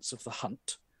refinements of the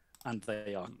hunt, and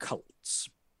they are cults.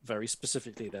 Very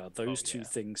specifically, they are those two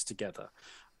things together.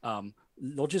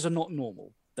 Lodges are not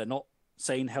normal. They're not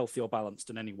sane, healthy, or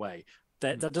balanced in any way.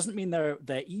 That doesn't mean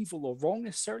they're evil or wrong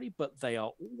necessarily, but they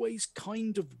are always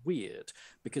kind of weird,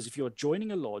 because if you're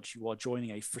joining a lodge, you are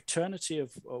joining a fraternity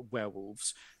of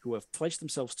werewolves who have pledged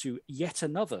themselves to yet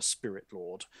another spirit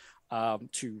lord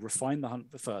to refine the hunt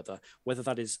further, whether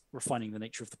that is refining the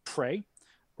nature of the prey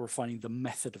or refining the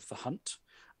method of the hunt.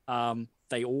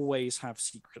 They always have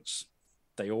secrets.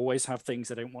 They always have things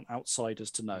they don't want outsiders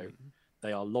to know.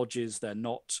 They are lodges. They're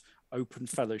not open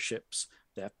fellowships.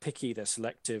 They're picky. They're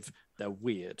selective. They're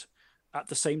weird. At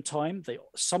the same time,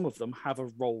 some of them have a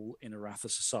role in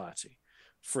Urartha society.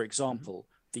 For example,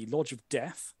 the Lodge of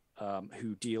Death,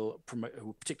 who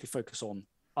particularly focus on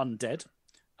undead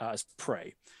as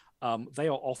prey. They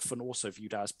are often also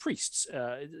viewed as priests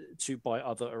by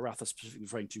other Urartha, specifically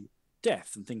referring to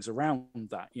death and things around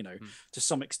that. To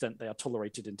some extent, they are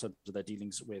tolerated in terms of their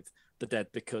dealings with the dead,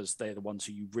 because they're the ones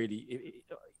who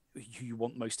you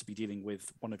want most to be dealing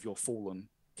with, one of your fallen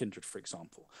kindred, for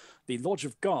example. The Lodge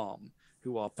of Garm,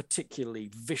 who are particularly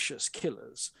vicious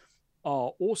killers,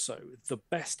 are also the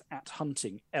best at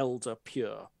hunting elder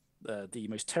pure, the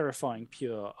most terrifying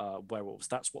pure werewolves.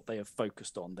 That's what they have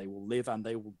focused on. They will live and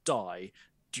they will die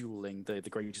dueling the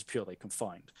greatest pure they can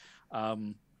find.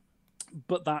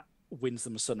 But that wins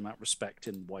them a certain amount of respect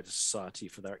in wider society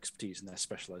for their expertise and their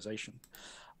specialization.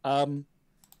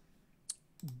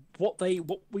 what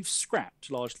we've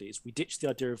scrapped largely is we ditched the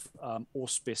idea of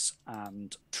auspice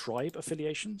and tribe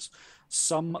affiliations.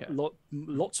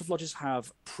 Lots of lodges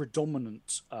have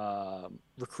predominant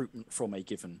recruitment from a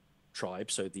given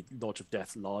tribe. So the Lodge of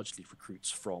Death largely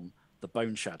recruits from the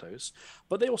Bone Shadows,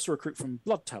 but they also recruit from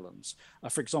Blood Talons.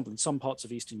 For example, in some parts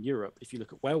of Eastern Europe, if you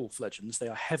look at werewolf legends, they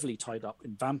are heavily tied up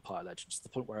in vampire legends, to the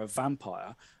point where a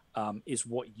vampire is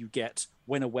what you get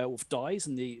when a werewolf dies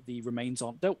and the remains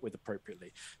aren't dealt with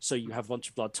appropriately. So you have a bunch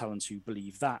of Blood Talons who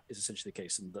believe that is essentially the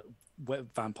case, and that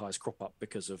vampires crop up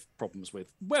because of problems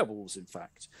with werewolves, in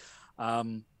fact.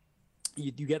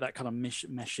 You get that kind of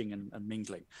meshing and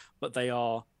mingling, but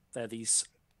they're these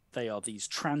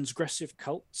transgressive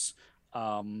cults.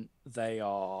 They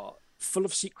are full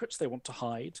of secrets they want to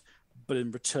hide, but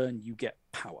in return you get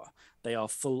power. They are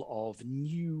full of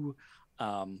new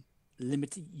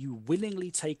limited. You willingly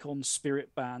take on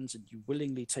spirit bands, and you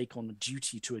willingly take on a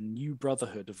duty to a new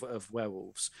brotherhood of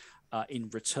werewolves in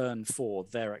return for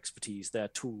their expertise, their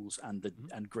tools, and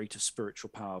and greater spiritual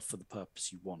power for the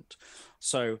purpose you want.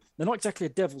 So they're not exactly a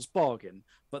devil's bargain,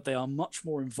 but they are much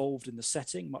more involved in the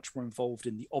setting, much more involved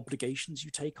in the obligations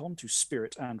you take on to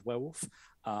spirit and werewolf,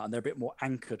 and they're a bit more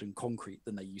anchored and concrete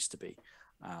than they used to be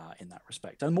in that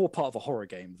respect, and more part of a horror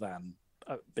game than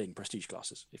being prestige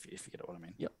classes, if you get what I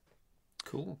mean. Yep.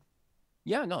 Cool.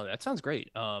 Yeah, no, that sounds great.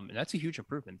 And that's a huge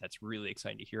improvement. That's really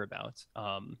exciting to hear about.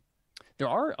 There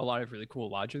are a lot of really cool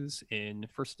lodges in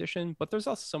first edition, but there's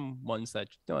also some ones that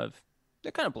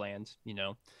they're kind of bland,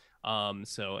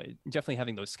 so definitely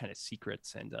having those kind of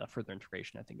secrets and further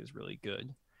integration, I think, is really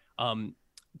good.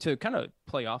 To kind of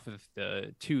play off of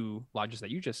the two lodges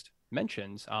that you just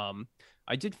mentioned,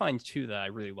 I did find two that I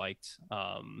really liked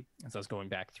as I was going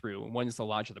back through. One is the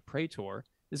Lodge of the Praetor.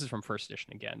 This is from first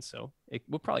edition again, so it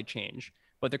will probably change.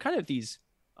 But they're kind of these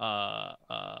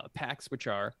packs which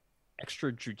are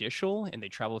extrajudicial, and they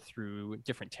travel through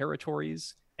different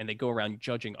territories, and they go around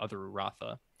judging other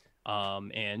Uratha.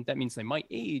 And that means they might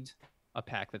aid a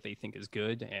pack that they think is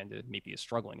good and maybe is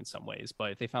struggling in some ways.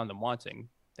 But if they found them wanting,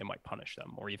 they might punish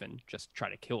them or even just try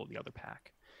to kill the other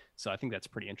pack. So I think that's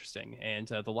pretty interesting. And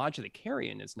the Lodge of the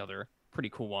Carrion is another pretty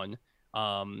cool one,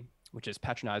 which is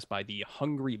patronized by the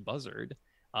Hungry Buzzard.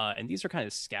 And these are kind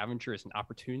of scavengers and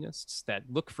opportunists that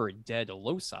look for dead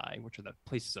loci, which are the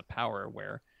places of power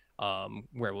where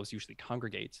werewolves usually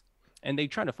congregate. And they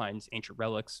try to find ancient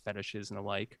relics, fetishes, and the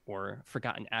like, or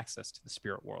forgotten access to the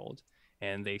spirit world.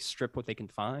 And they strip what they can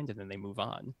find, and then they move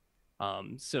on.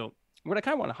 So what I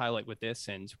kind of want to highlight with this,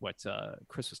 and what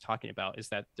Chris was talking about, is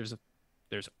that there's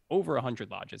over 100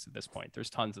 lodges at this point. There's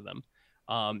tons of them.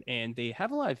 And they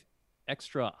have a lot of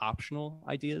extra optional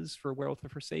ideas for Werewolf the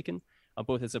Forsaken,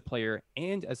 both as a player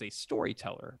and as a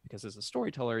storyteller, because as a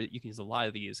storyteller, you can use a lot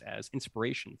of these as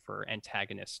inspiration for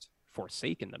antagonist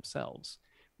Forsaken themselves,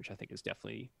 which I think is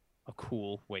definitely a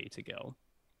cool way to go.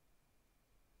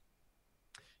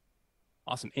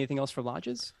 Awesome. Anything else for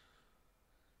lodges?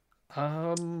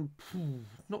 Not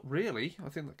really. I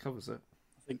think that covers it.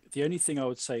 I think the only thing I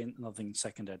would say, another thing in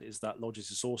second ed, is that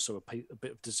lodges is also a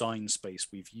bit of design space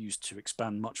we've used to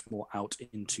expand much more out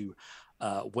into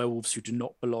werewolves who do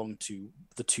not belong to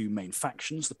the two main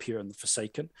factions, the Pure and the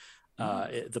Forsaken.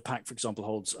 The pack, for example,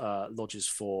 holds lodges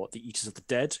for the Eaters of the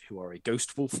Dead, who are a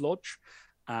Ghost Wolf lodge,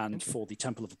 and for the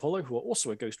Temple of Apollo, who are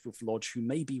also a Ghost Wolf lodge, who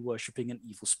may be worshipping an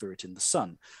evil spirit in the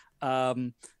sun.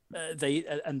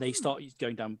 They start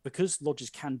going down, because lodges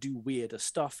can do weirder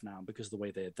stuff now because of the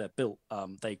way they're built.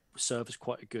 They serve as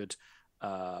quite a good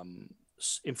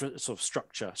sort of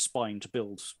structure spine to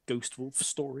build ghost wolf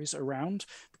stories around,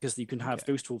 because you can have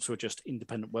ghost wolves who are just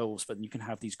independent werewolves, but you can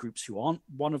have these groups who aren't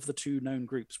one of the two known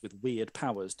groups with weird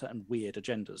powers and weird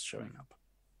agendas showing up.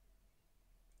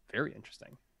 Very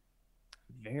interesting.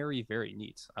 Very, very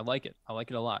neat. I like it. I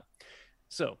like it a lot.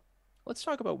 So let's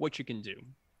talk about what you can do.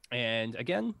 And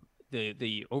again,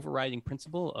 the overriding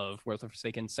principle of Werewolf the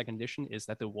Forsaken second edition is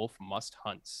that the wolf must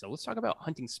hunt. So let's talk about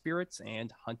hunting spirits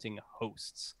and hunting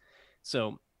hosts.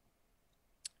 So,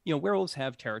 werewolves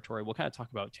have territory. We'll kind of talk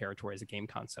about territory as a game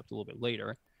concept a little bit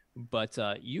later. But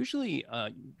usually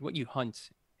what you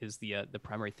hunt is the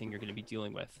primary thing you're going to be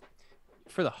dealing with.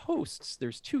 For the hosts,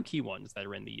 there's two key ones that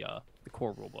are in the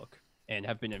core rulebook and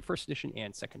have been in first edition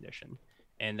and second edition.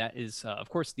 And that is, of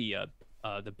course, the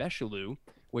Beshaloo,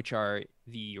 which are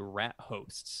the rat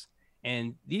hosts.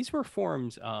 And these were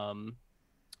formed in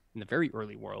the very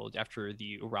early world after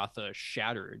the Uratha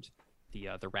shattered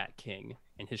the Rat King,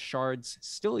 and his shards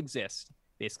still exist,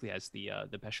 basically as the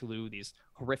Beshaloo, these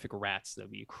horrific rats that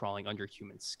would be crawling under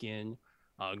human skin,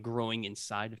 growing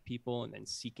inside of people, and then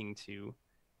seeking to,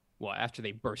 well, after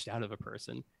they burst out of a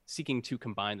person, seeking to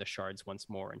combine the shards once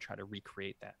more and try to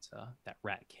recreate that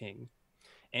rat king.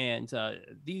 And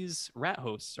these rat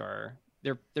hosts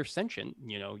they're sentient.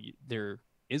 There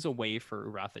is a way for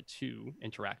Uratha to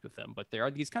interact with them, but there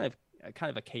are these kind of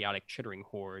a chaotic, chittering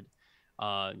horde,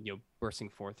 bursting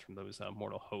forth from those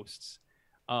mortal hosts,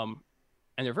 and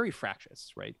they're very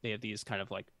fractious, right? They have these kind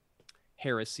of like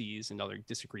heresies and other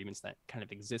disagreements that kind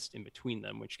of exist in between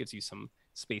them, which gives you some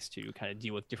space to kind of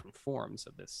deal with different forms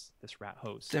of this rat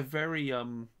host. They're very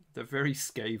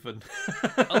Skaven.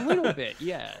 A little bit,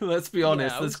 yeah. Let's be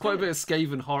honest. Yeah, There's quite a bit of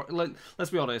Skaven horror. Like, let's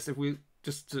be honest. If we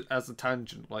as a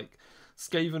tangent, like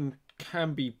Skaven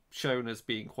can be shown as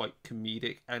being quite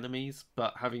comedic enemies,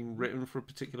 but having written for a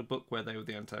particular book where they were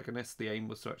the antagonists, the aim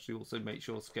was to actually also make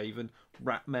sure Skaven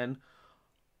rat men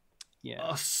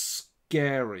are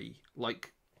scary.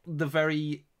 Like the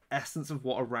very essence of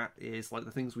what a rat is, like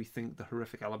the things we think, the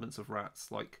horrific elements of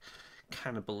rats, like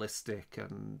cannibalistic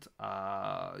and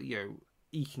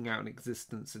eking out an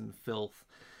existence in filth.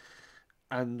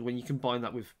 And when you combine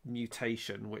that with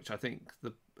mutation, which I think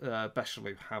the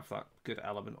Becheloup have that good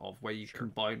element of, where you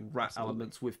combine rat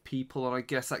elements with people, and I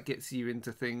guess that gets you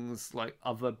into things like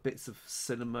other bits of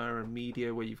cinema and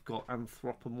media where you've got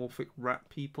anthropomorphic rat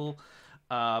people.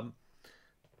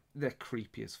 They're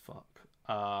creepy as fuck.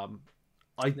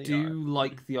 I do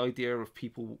like the idea of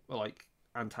people like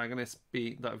antagonists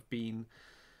that have been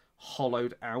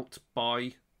hollowed out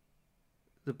by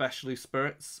the Becheloup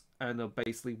spirits and are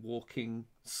basically walking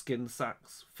skin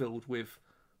sacks filled with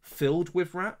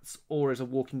rats, or is a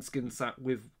walking skin sack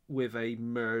with a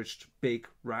merged big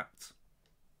rat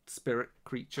spirit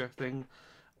creature thing.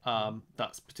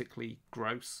 That's particularly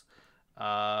gross.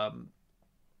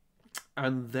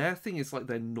 And their thing is like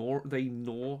they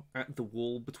gnaw at the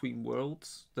wall between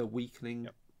worlds. They're weakening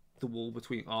the wall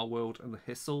between our world and the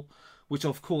Hyssal, which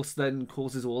of course then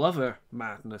causes all other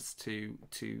madness to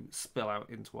spill out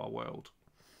into our world.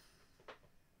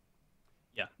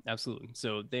 Yeah, absolutely.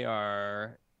 So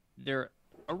they're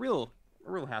a real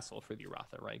hassle for the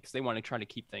Uratha, right? Because they want to try to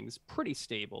keep things pretty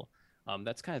stable.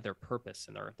 That's kind of their purpose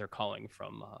and their calling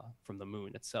from the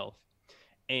moon itself.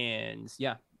 And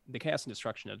yeah, the chaos and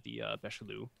destruction of the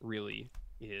Becheloup really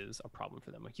is a problem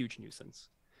for them, a huge nuisance.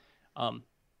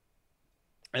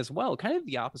 As well, kind of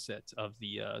the opposite of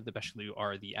the Becheloup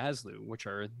are the Aslu, which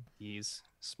are these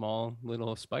small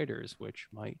little spiders which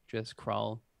might just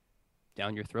crawl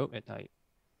down your throat at night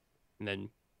and then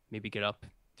maybe get up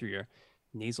through your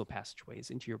nasal passageways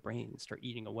into your brain and start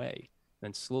eating away,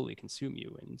 then slowly consume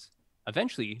you and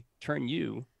eventually turn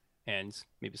you and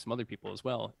maybe some other people as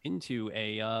well into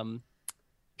a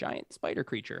giant spider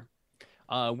creature,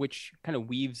 which kind of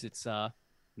weaves its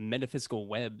metaphysical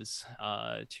webs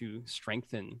to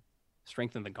strengthen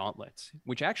the gauntlet,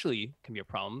 which actually can be a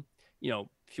problem.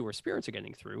 Fewer spirits are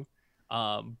getting through,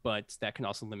 but that can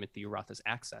also limit the Uratha's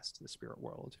access to the spirit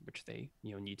world, which they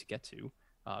need to get to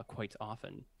quite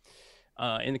often,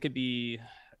 and it could be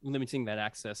limiting that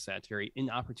access at very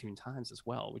inopportune times as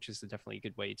well, which is definitely a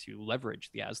good way to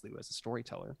leverage the Aslu as a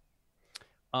storyteller.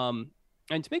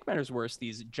 And to make matters worse,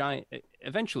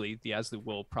 eventually the Aslu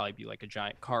will probably be like a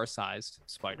giant car-sized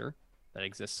spider that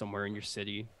exists somewhere in your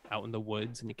city, out in the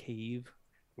woods, in a cave,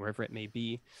 wherever it may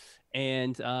be.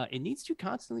 And it needs to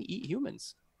constantly eat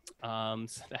humans.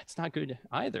 So that's not good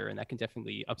either. And that can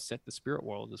definitely upset the spirit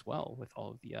world as well, with all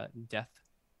of the death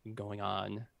going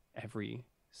on every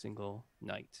single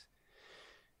night.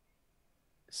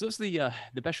 So it's the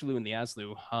Becheloup and the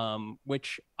Aslu,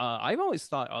 which I've always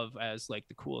thought of as like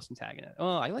the coolest antagonist.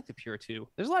 Oh, I like the Pure too.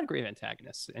 There's a lot of great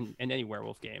antagonists in any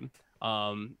werewolf game,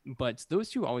 but those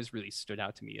two always really stood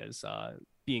out to me as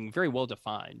being very well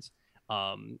defined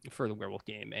for the werewolf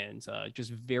game, and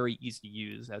just very easy to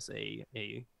use as a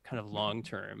kind of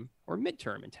long-term or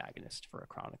mid-term antagonist for a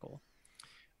chronicle.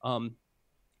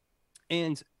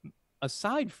 And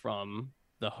aside from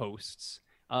the hosts,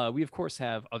 we of course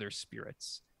have other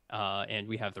spirits, and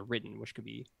we have the Ridden, which could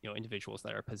be individuals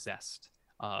that are possessed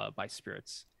by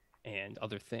spirits and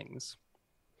other things.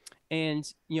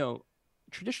 And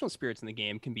traditional spirits in the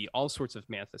game can be all sorts of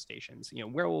manifestations.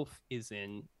 Werewolf is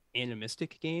in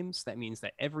animistic games. That means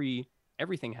that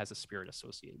everything has a spirit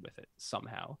associated with it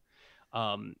somehow.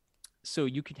 So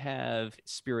you could have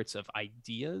spirits of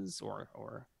ideas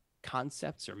or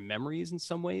concepts or memories in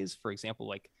some ways. For example,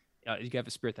 like you have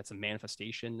a spirit that's a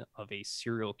manifestation of a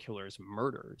serial killer's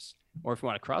murders. Or if you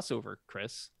want to crossover,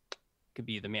 Chris, it could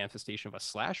be the manifestation of a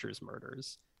slasher's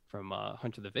murders from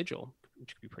Hunter the Vigil,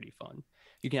 which could be pretty fun.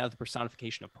 You can have the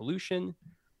personification of pollution,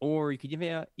 or you could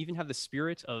even have the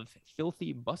spirit of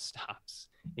filthy bus stops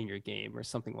in your game or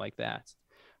something like that.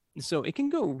 So it can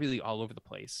go really all over the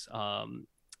place.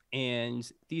 And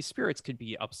these spirits could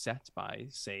be upset by,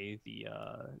 say, the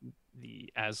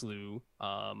Aslu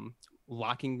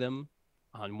locking them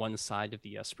on one side of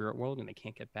the spirit world and they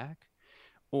can't get back,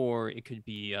 or it could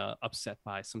be upset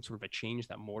by some sort of a change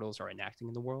that mortals are enacting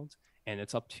in the world, and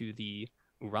it's up to the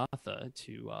Uratha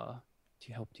to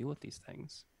help deal with these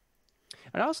things.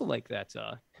 And I also like that.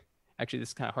 Actually, this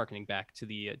is kind of harkening back to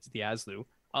the Aslu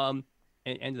and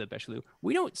to the Beshlu.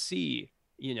 We don't see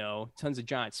tons of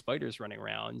giant spiders running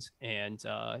around and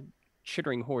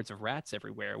chittering hordes of rats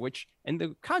everywhere, which in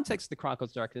the context of the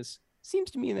Chronicles of Darkness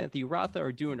seems to mean that the Uratha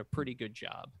are doing a pretty good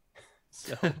job.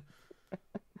 So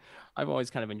I've always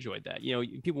kind of enjoyed that.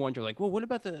 People wonder like, well, what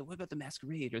about the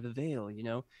Masquerade or the Veil?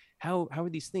 How are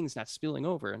these things not spilling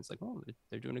over? And it's like, oh,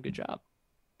 they're doing a good job.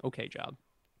 Okay job.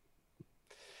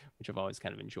 Which I've always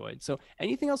kind of enjoyed. So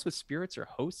anything else with spirits or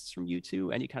hosts from you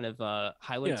two? Any kind of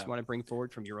highlights you want to bring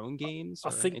forward from your own games? I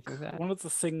think like one of the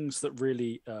things that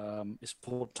really is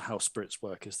important to how spirits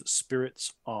work is that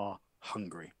spirits are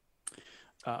hungry.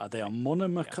 They are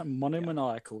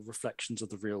monomaniacal reflections of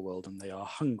the real world, and they are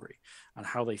hungry. And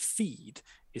how they feed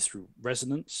is through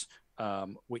resonance,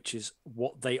 which is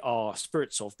what they are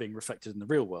spirits of being reflected in the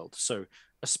real world. So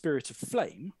a spirit of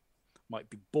flame might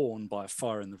be born by a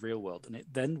fire in the real world, and it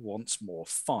then wants more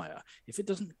fire. If it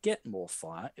doesn't get more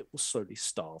fire, it will slowly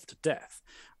starve to death.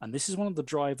 And this is one of the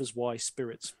drivers why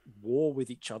spirits war with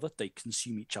each other. They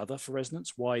consume each other for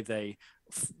resonance, why they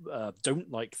don't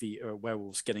like the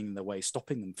werewolves getting in their way,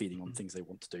 stopping them feeding on things they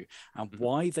want to do, and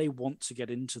why they want to get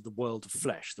into the world of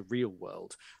flesh, the real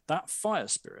world. That fire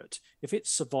spirit, if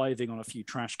it's surviving on a few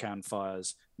trash can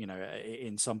fires,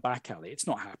 in some back alley, it's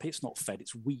not happy, it's not fed,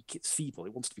 it's weak, it's feeble,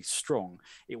 it wants to be strong,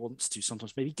 it wants to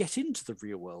sometimes maybe get into the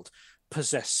real world,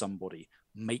 possess somebody,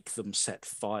 make them set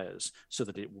fires so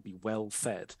that it will be well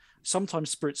fed.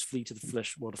 Sometimes spirits flee to the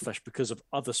world of flesh because of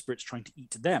other spirits trying to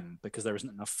eat them, because there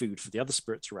isn't enough food for the other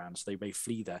spirits around, so they may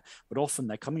flee there. But often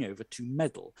they're coming over to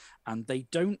meddle, and they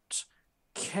don't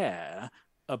care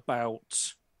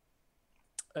about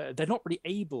they're not really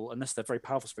able, unless they're very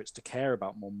powerful spirits, to care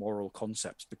about more moral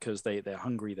concepts, because they're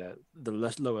hungry. The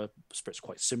lower spirits are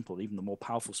quite simple. Even the more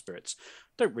powerful spirits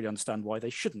don't really understand why they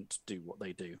shouldn't do what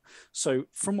they do. So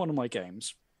from one of my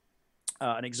games,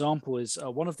 an example is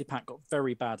one of the pack got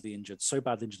very badly injured, so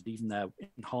badly injured that even their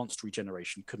enhanced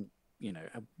regeneration couldn't,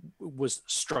 was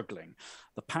struggling.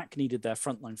 The pack needed their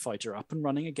frontline fighter up and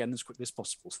running again as quickly as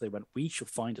possible. So they went, we shall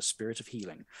find a spirit of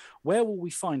healing. Where will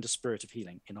we find a spirit of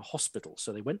healing? In a hospital.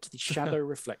 So they went to the shadow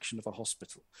reflection of a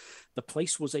hospital. The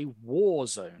place was a war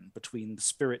zone between the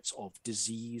spirits of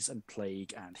disease and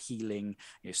plague and healing,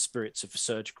 spirits of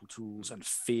surgical tools and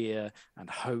fear and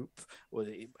hope, or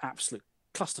the absolute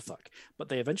clusterfuck. But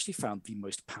they eventually found the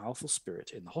most powerful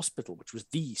spirit in the hospital, which was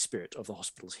the spirit of the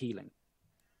hospital's healing.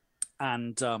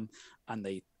 And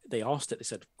they asked it. They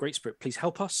said, "Great Spirit, please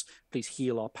help us. Please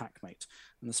heal our packmate."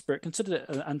 And the spirit considered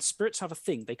it. And spirits have a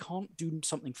thing. They can't do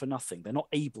something for nothing. They're not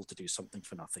able to do something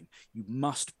for nothing. You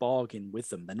must bargain with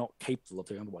them. They're not capable of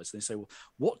doing otherwise. And they say, "Well,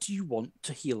 what do you want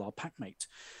to heal our packmate?"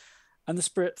 And the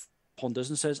spirit ponders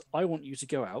and says, "I want you to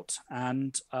go out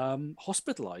and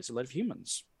hospitalize a lot of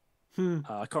humans."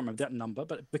 I can't remember that number,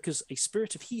 but because a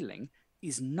spirit of healing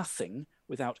is nothing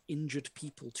without injured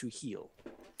people to heal.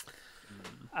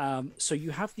 So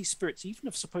you have these spirits, even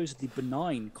of supposedly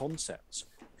benign concepts,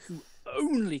 who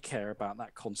only care about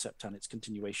that concept and its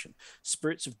continuation.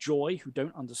 Spirits of joy who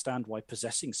don't understand why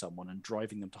possessing someone and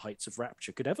driving them to heights of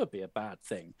rapture could ever be a bad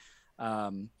thing.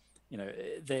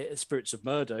 They're spirits of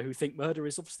murder who think murder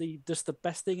is obviously just the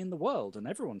best thing in the world and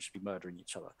everyone should be murdering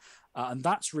each other. And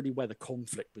that's really where the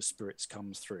conflict with spirits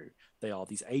comes through. They are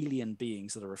these alien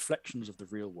beings that are reflections of the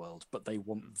real world, but they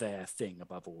want their thing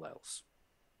above all else.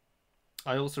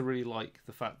 I also really like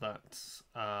the fact that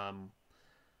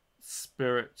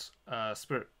spirit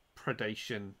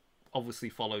predation obviously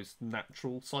follows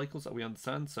natural cycles that we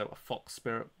understand. So a fox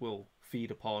spirit will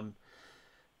feed upon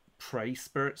prey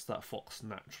spirits that a fox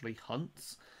naturally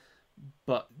hunts.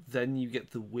 But then you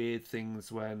get the weird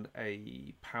things when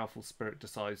a powerful spirit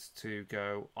decides to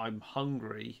go, "I'm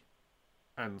hungry,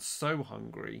 and so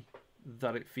hungry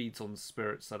that it feeds on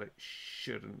spirits that it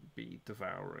shouldn't be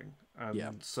devouring."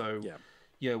 And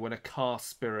when a car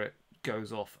spirit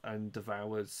goes off and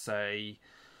devours, say,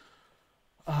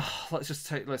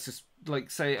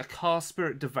 say a car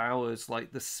spirit devours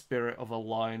like the spirit of a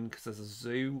lion because there's a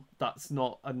zoo. That's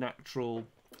not a natural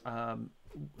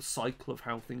cycle of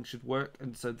how things should work.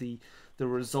 And so the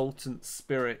resultant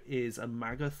spirit is a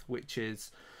Magath, which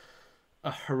is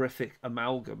a horrific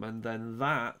amalgam, and then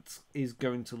that is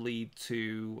going to lead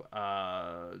to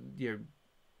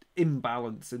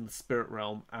imbalance in the spirit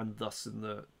realm and thus in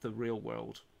the real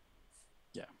world.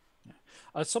 Yeah.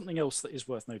 Something else that is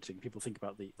worth noting, people think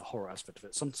about the horror aspect of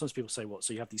it. Sometimes people say, what?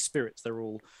 So you have these spirits, they're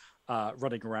all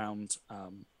running around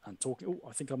and talking. Oh,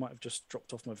 I think I might have just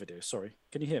dropped off my video. Sorry.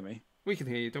 Can you hear me? We can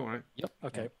hear you, don't worry. Yep.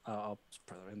 Okay, I'll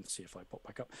press that in and see if I pop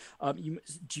back up.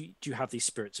 Do you have these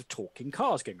spirits of talking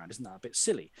cars going around? Isn't that a bit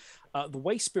silly? The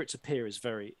way spirits appear is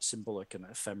very symbolic and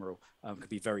ephemeral, can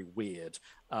be very weird.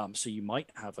 So you might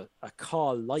have a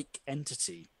car-like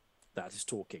entity that is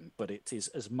talking, but it is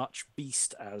as much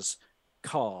beast as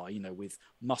car, with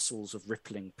muscles of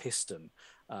rippling piston,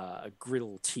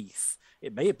 grill teeth.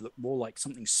 It may look more like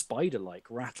something spider-like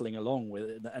rattling along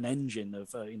with an engine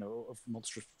of of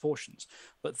monstrous proportions.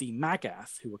 But the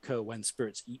Magath, who occur when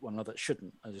spirits eat one another,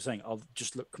 shouldn't, as you're saying, I'll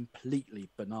just look completely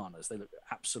bananas. They look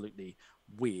absolutely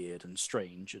weird and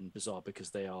strange and bizarre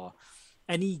because they are.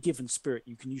 Any given spirit,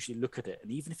 you can usually look at it,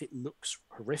 and even if it looks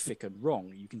horrific and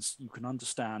wrong, you can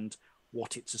understand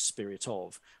what it's a spirit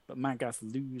of. But Magath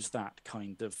lose that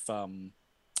kind of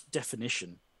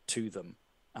definition to them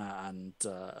and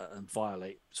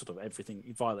violate sort of everything,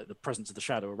 violate the presence of the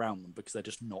shadow around them because they're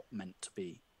just not meant to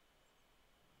be.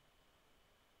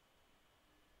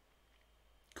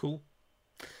 Cool.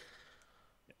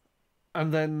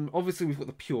 And then obviously we've got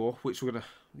the Pure, which we're going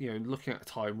to, looking at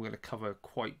time, we're going to cover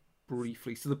quite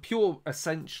briefly. So the Pure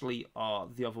essentially are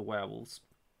the other werewolves.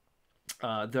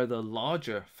 They're the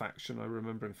larger faction. I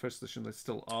remember in first edition they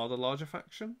still are the larger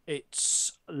faction.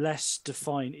 It's less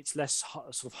defined. It's less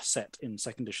sort of set in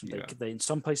second edition. Yeah. They in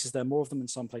some places there are more of them. In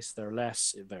some places there are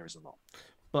less. It varies a lot.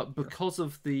 But because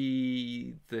of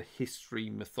the history,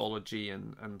 mythology,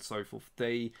 and so forth,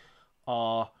 they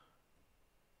are,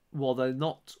 while they're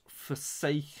not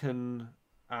forsaken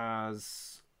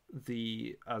as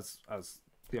the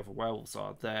other werewolves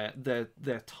are,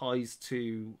 their ties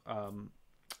to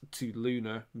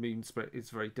lunar moon spirit is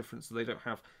very different, so they don't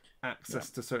have access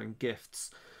to certain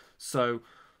gifts. So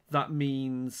that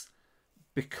means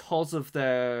because of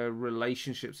their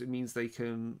relationships, it means they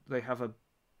have a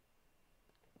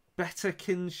better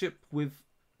kinship with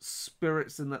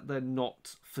spirits in that they're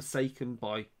not forsaken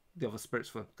by the other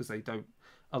spirits because they don't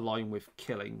align with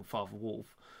killing Father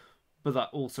Wolf. But that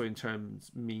also in turn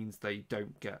means they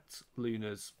don't get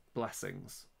Luna's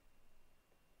blessings.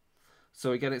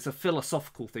 So again, it's a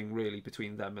philosophical thing really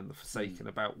between them and the Forsaken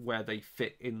about where they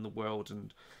fit in the world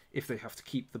and if they have to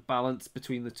keep the balance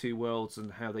between the two worlds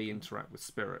and how they interact with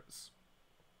spirits.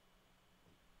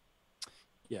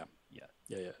 Yeah.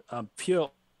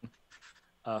 Pure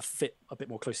fit a bit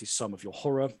more closely to some of your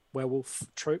horror werewolf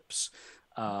tropes.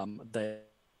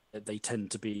 They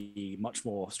tend to be much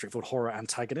more straightforward horror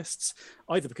antagonists,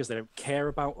 either because they don't care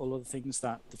about all of the things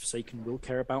that the Forsaken will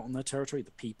care about on their territory,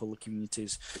 the people, the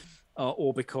communities,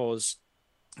 or because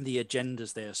the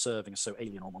agendas they are serving are so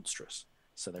alien or monstrous.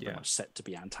 So they're very much set to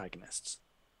be antagonists.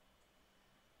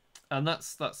 And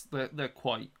they're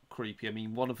quite creepy. I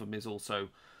mean, one of them is also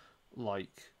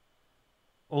like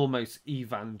almost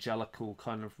evangelical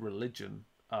kind of religion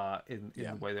in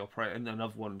the way they operate, and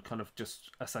another one kind of just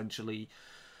essentially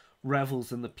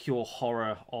revels in the pure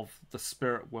horror of the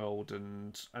spirit world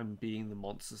and being the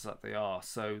monsters that they are.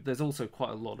 So there's also quite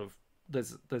a lot of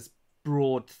there's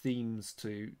broad themes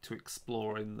to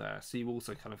explore in there. So you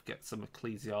also kind of get some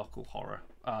ecclesiastical horror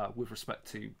with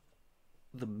respect to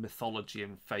the mythology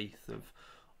and faith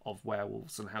of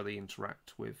werewolves and how they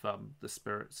interact with the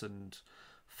spirits and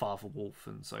Father Wolf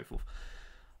and so forth.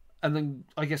 And then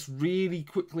I guess really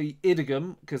quickly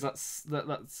Idegum, because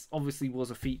that's obviously was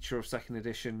a feature of second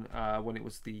edition when it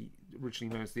was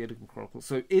originally known as the Idegum Chronicles.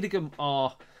 So Idegum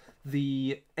are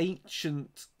the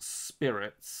ancient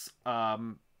spirits,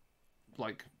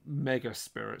 like mega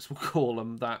spirits we'll call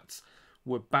them, that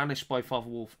were banished by Father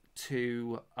Wolf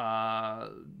to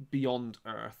beyond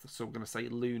Earth. So we're going to say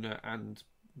Luna and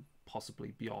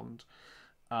possibly beyond.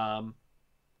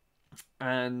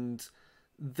 And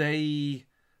they,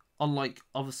 unlike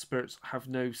other spirits, have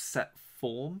no set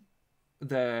form.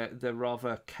 They're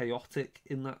rather chaotic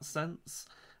in that sense,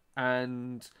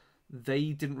 and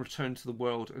they didn't return to the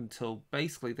world until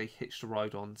basically they hitched a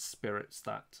ride on spirits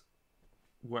that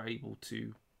were able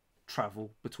to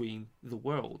travel between the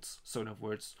worlds. So in other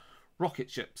words, rocket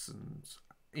ships and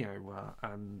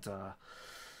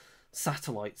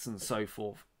satellites and so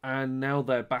forth. And now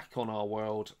they're back on our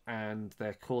world and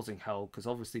they're causing hell because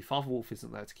obviously Father Wolf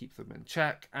isn't there to keep them in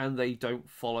check, and they don't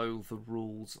follow the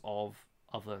rules of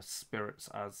other spirits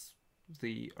as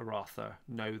the Aratha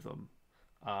know them.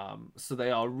 So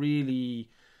they are really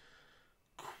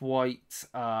quite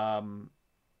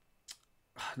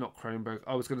not Cronenberg.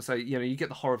 I was going to say, you get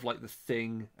the horror of like The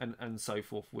Thing and so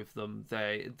forth with them.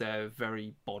 They're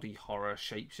very body horror,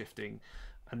 shape shifting,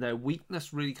 and their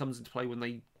weakness really comes into play when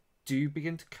they do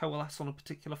begin to coalesce on a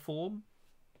particular form.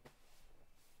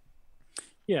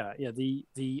 Yeah. The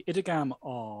Idagam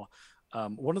are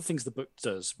one of the things the book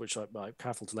does, which I'm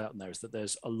careful to lay out in there, is that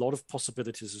there's a lot of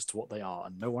possibilities as to what they are,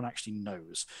 and no one actually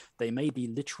knows. They may be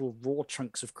literal raw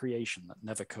chunks of creation that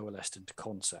never coalesced into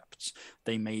concepts.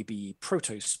 They may be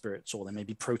proto-spirits, or they may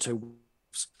be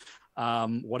proto-wolves.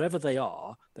 Whatever they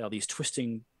are these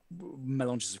twisting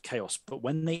melanges of chaos. But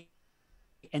when they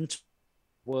enter the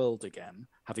world again,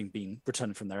 having been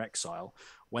returned from their exile,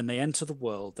 when they enter the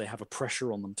world, they have a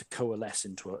pressure on them to coalesce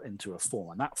into a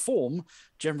form, and that form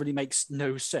generally makes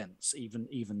no sense.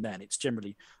 Even then, it's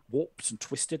generally warped and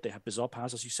twisted. They have bizarre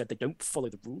powers, as you said. They don't follow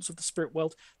the rules of the spirit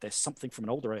world. There's something from an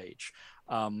older age,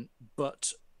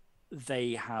 but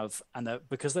they have, and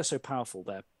because they're so powerful,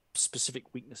 their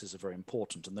specific weaknesses are very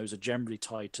important, and those are generally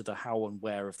tied to the how and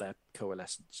where of their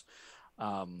coalescence.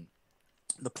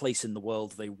 The place in the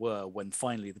world they were when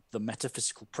finally the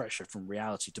metaphysical pressure from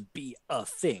reality to be a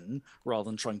thing rather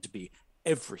than trying to be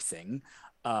everything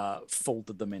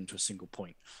folded them into a single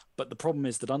point. But the problem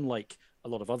is that unlike a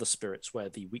lot of other spirits where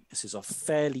the weaknesses are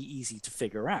fairly easy to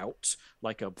figure out,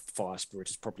 like a fire spirit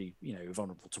is probably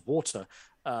vulnerable to water,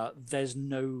 there's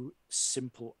no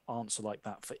simple answer like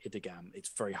that for Idagam.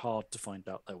 It's very hard to find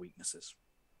out their weaknesses.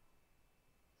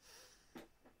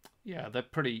 Yeah, they're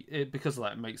pretty, because of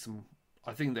that, it makes them,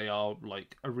 I think they are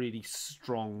like a really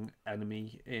strong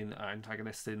enemy in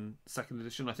antagonist in second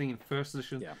edition. I think in first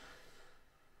edition,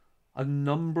 a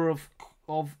number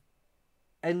of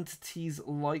entities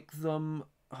like them.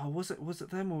 Oh, was it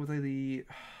them, or were they the?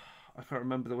 I can't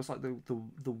remember. There was like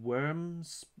the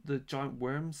worms, the giant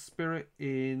worm spirit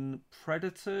in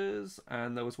Predators,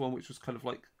 and there was one which was kind of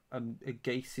like a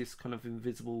gaseous kind of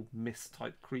invisible mist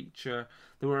type creature.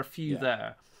 There were a few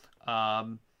there.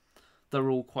 They're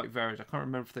all quite varied. I can't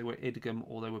remember if they were Idagam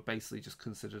or they were basically just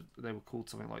considered, they were called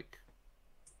something like...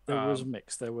 There was a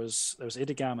mix. There was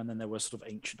Idagam, and then there were sort of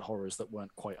ancient horrors that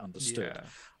weren't quite understood.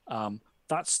 Yeah.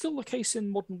 That's still the case in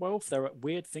modern werewolf. There are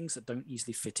weird things that don't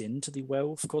easily fit into the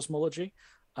werewolf cosmology.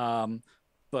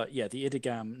 But yeah, the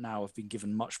Idagam now have been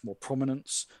given much more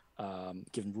prominence,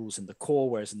 given rules in the core,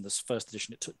 whereas in this first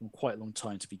edition, it took them quite a long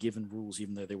time to be given rules,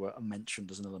 even though they were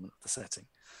mentioned as an element of the setting.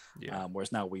 Yeah.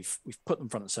 Whereas now we've put them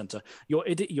front and center. Your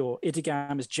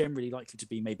Idagam is generally likely to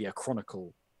be maybe a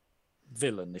chronicle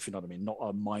villain, if you know what I mean, not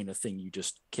a minor thing you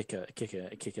just kick a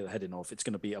head in off. It's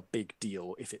going to be a big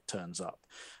deal if it turns up.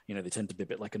 They tend to be a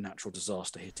bit like a natural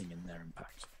disaster hitting in their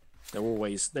impact. They're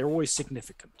always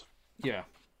significant. Yeah.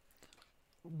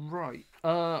 Right.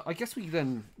 I guess we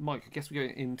then, Mike, we go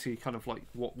into kind of like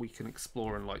what we can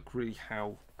explore and like really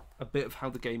a bit of how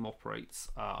the game operates.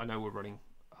 I know we're running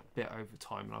a bit over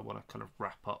time and I want to kind of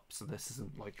wrap up, so this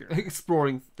isn't like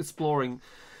exploring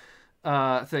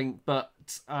thing, but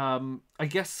I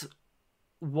guess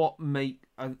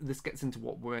this gets into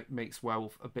what makes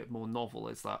Werewolf a bit more novel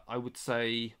is that I would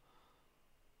say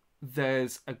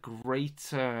there's a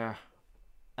greater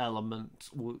element,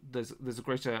 there's a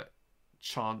greater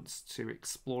chance to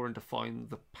explore and define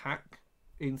the pack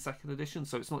in second edition.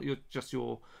 So it's not just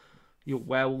your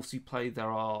werewolves you play.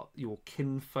 There are your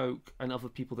kinfolk and other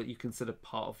people that you consider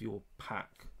part of your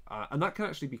pack, and that can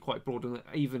actually be quite broad and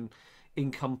even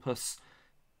encompass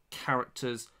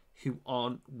characters who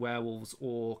aren't werewolves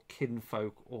or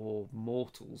kinfolk or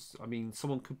mortals. I mean,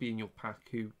 someone could be in your pack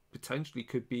who potentially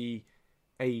could be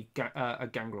a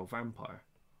gangrel vampire,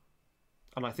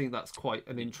 and I think that's quite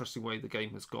an interesting way the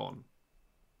game has gone.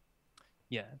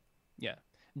 Yeah.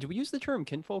 Do we use the term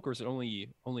kinfolk, or is it only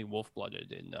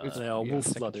wolf-blooded? They are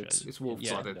wolf-blooded. It's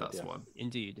wolf-blooded. That's the one.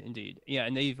 Indeed. Yeah,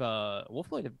 and they've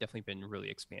wolf-blood have definitely been really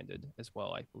expanded as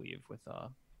well, I believe, with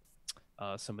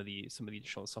some of the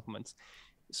additional supplements.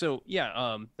 So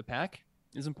yeah, the pack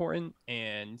is important,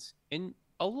 and in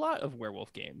a lot of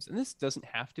werewolf games, and this doesn't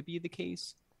have to be the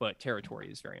case, but territory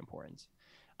is very important.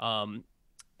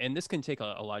 And this can take a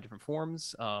lot of different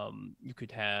forms. You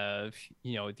could have,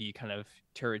 the kind of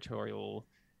territorial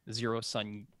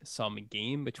zero-sum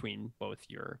game between both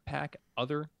your pack,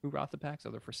 other Uratha packs,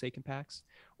 other Forsaken packs,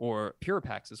 or pure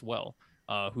packs as well,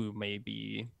 who may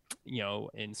be,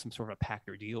 in some sort of a pact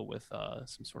or deal with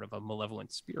some sort of a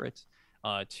malevolent spirit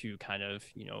to kind of,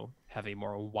 have a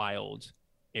more wild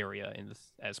area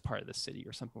as part of the city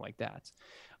or something like that.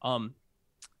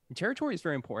 Territory is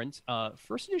very important.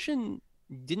 First edition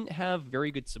didn't have very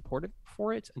good support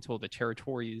for it until the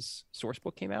Territories source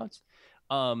book came out.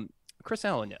 Chris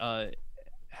Allen,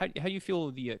 how do you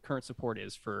feel the current support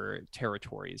is for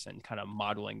territories and kind of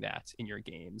modeling that in your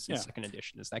games in second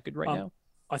edition? Is that good right now?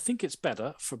 I think it's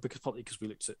better partly because we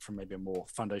looked at it from maybe a more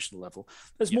foundational level.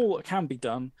 There's more that can be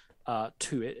done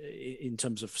to it in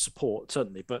terms of support,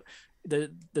 certainly, but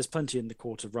there's plenty in the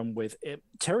core to run with.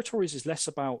 Territories is less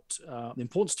about the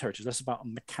importance of territories, less about a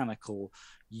mechanical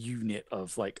unit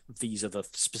of like these are the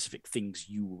specific things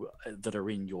that are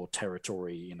in your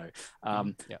territory, you know,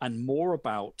 and more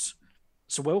about.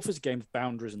 So Werewolf is a game of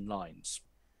boundaries and lines.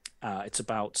 It's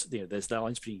about, you know, there's the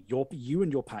lines between you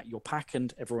and your pack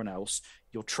and everyone else,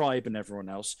 your tribe and everyone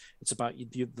else. It's about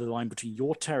the line between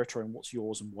your territory and what's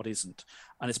yours and what isn't.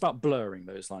 And it's about blurring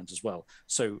those lines as well.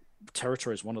 So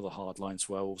territory is one of the hard lines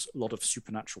for elves. A lot of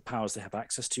supernatural powers they have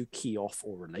access to key off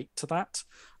or relate to that.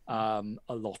 A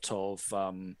lot of,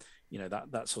 you know,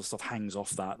 that sort of stuff hangs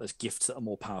off that. There's gifts that are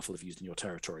more powerful if used in your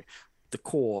territory. The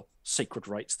core sacred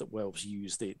rites that werewolves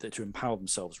use to empower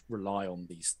themselves rely on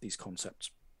these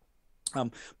concepts.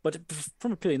 But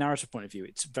from a purely narrative point of view,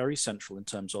 it's very central in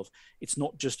terms of it's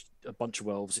not just a bunch of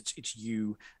elves, it's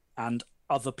you and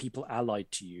other people allied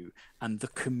to you and the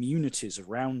communities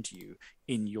around you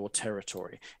in your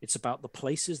territory. It's about the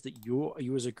places that you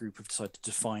as a group have decided to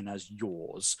define as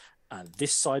yours. And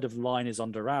this side of the line is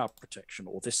under our protection,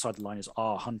 or this side of the line is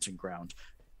our hunting ground.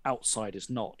 Outside is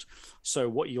not. So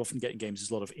what you often get in games is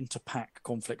a lot of inter-pack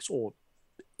conflicts or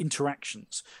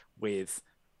interactions with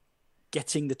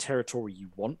getting the territory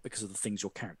you want because of the things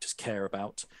your characters care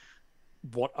about,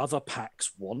 what other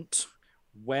packs want,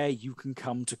 where you can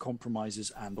come to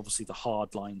compromises, and obviously the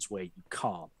hard lines where you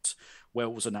can't.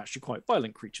 Werewolves are naturally quite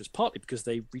violent creatures, partly because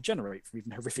they regenerate from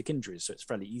even horrific injuries, so it's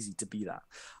fairly easy to be that.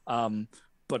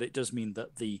 But it does mean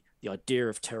that the idea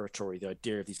of territory, the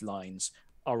idea of these lines,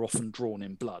 are often drawn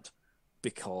in blood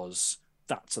because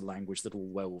that's a language that all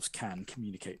werewolves can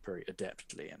communicate very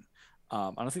adeptly in.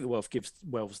 And I think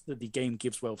the game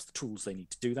gives werewolves the tools they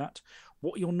need to do that.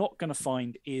 What you're not going to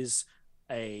find is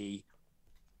a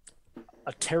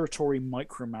territory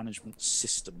micromanagement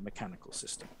system, mechanical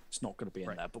system. It's not going to be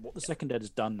in there. But what the second ed has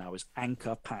done now is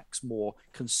anchor packs more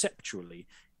conceptually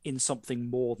in something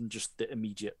more than just the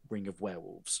immediate ring of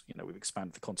werewolves. You know, we've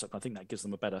expanded the concept. I think that gives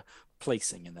them a better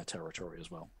placing in their territory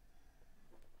as well.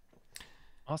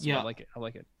 Awesome. Yeah, I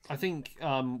like it. I think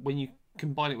when you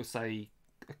combine it with, say,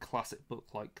 a classic book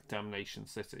like Damnation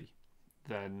City,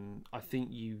 then I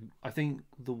think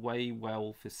the way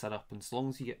Werewolf is set up, and so long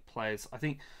as you get players, I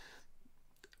think,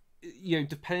 you know,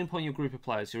 depending upon your group of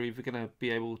players, you're either going to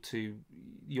be able to,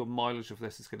 your mileage of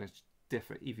this is going to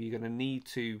differ. Either you're going to need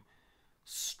to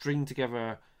string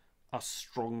together a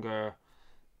stronger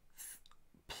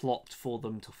plot for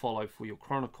them to follow for your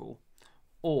chronicle,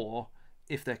 or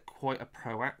if they're quite a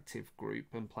proactive group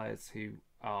and players who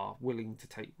are willing to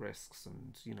take risks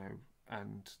and, you know,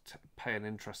 and pay an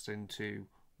interest into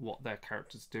what their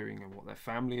character's doing and what their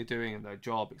family are doing and their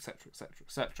job, etc., etc.,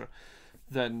 etc.,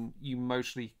 then you've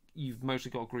mostly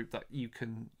got a group that you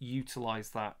can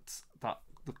utilize that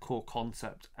the core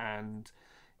concept, and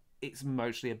it's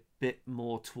mostly a bit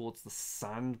more towards the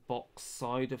sandbox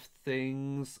side of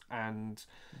things, and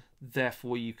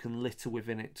therefore you can litter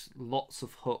within it lots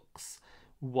of hooks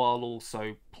while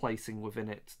also placing within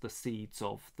it the seeds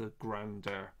of the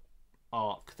grander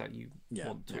arc that you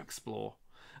want to explore.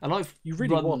 And you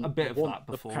really want a bit of that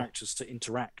before. The characters to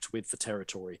interact with the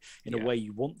territory in a way.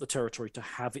 You want the territory to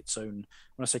have its own.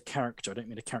 When I say character, I don't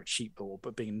mean a character sheet,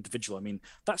 but being an individual. I mean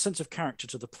that sense of character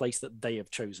to the place that they have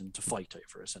chosen to fight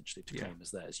over, essentially to claim as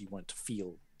theirs. You want it to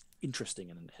feel interesting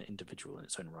and an individual in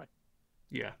its own right.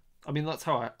 Yeah, I mean that's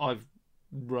how I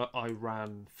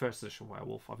ran first edition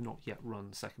Werewolf. I've not yet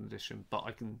run second edition,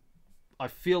 but I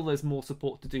feel there's more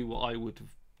support to do what I would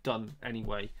have done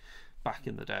anyway back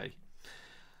in the day.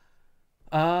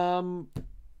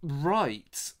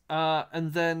 Right.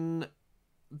 And then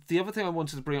the other thing I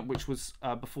wanted to bring up, which was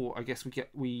before I guess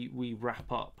we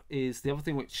wrap up, is the other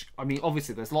thing, which, I mean,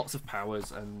 obviously there's lots of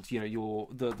powers, and you know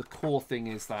the core thing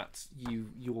is that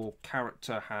your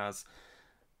character has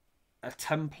a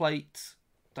template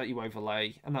that you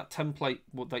overlay, and that template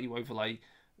that you overlay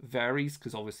varies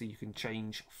because obviously you can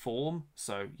change form.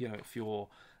 So, you know, if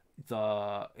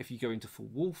you go into full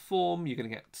wolf form, you're going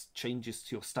to get changes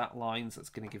to your stat lines. That's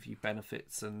going to give you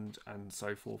benefits and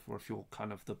so forth. Or if you're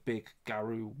kind of the big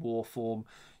Garou war form,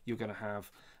 you're going to have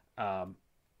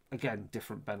again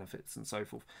different benefits and so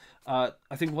forth.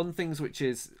 I think one thing which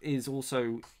is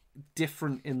also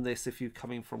different in this, if you're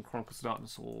coming from Chronicles of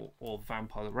Darkness or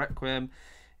Vampire the Requiem,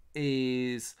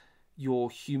 is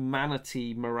your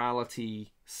humanity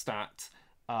morality stat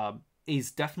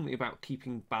is definitely about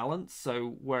keeping balance.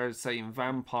 So whereas say in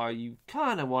vampire you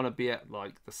kind of want to be at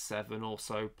like the 7 or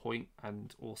so point,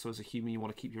 and also as a human you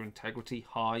want to keep your integrity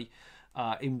high.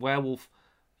 In werewolf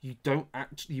you don't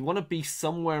actually, you want to be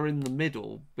somewhere in the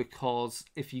middle, because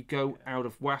if you go out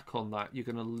of whack on that you're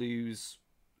going to lose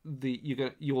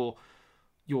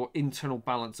your internal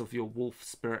balance of your wolf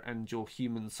spirit and your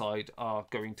human side are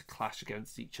going to clash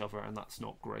against each other, and that's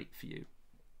not great for you.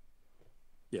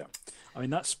 Yeah, I mean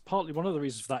that's partly one of the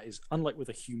reasons for that is, unlike with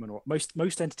a human or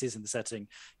most entities in the setting,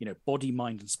 body,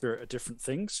 mind, and spirit are different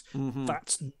things. Mm-hmm.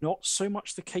 That's not so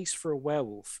much the case for a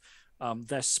werewolf.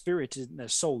 Their spirit and their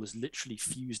soul is literally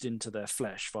fused into their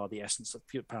flesh via the essence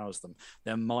that powers them.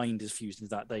 Their mind is fused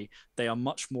into that. They are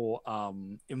much more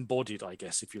embodied, I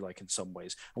guess, if you like, in some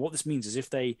ways. And what this means is if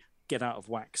they get out of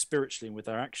whack spiritually and with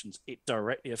their actions, it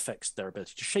directly affects their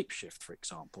ability to shapeshift, for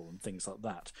example, and things like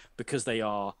that, because they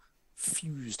are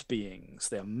fused beings.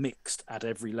 They're mixed at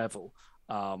every level.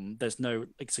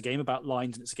 It's a game about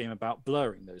lines, and it's a game about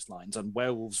blurring those lines, and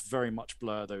werewolves very much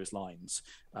blur those lines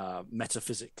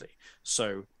metaphysically.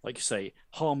 So like you say,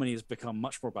 harmony has become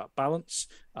much more about balance.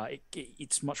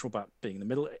 It's much more about being in the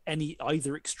middle.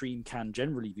 Either extreme can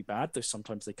generally be bad, though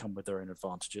sometimes they come with their own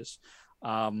advantages.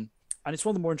 And it's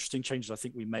one of the more interesting changes I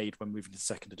think we made when moving to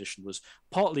second edition, was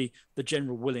partly the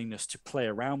general willingness to play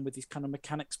around with these kind of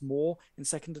mechanics more in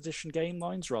second edition game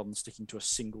lines, rather than sticking to a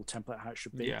single template how it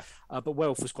should be. Yeah. But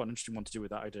Werewolf was quite an interesting one to do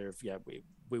with that idea of,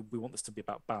 we want this to be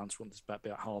about balance, we want this to be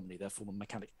about harmony, therefore the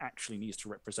mechanic actually needs to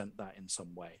represent that in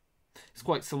some way. It's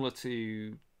quite similar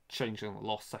to Changeling the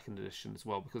Lost second edition as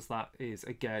well, because that is,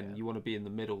 again, you want to be in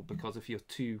the middle, because if you're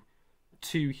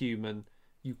too human,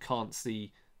 you can't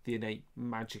see the innate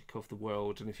magic of the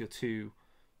world, and if you're too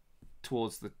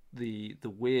towards the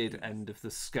weird end of the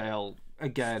scale,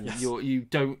 again, yes.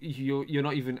 you're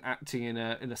not even acting in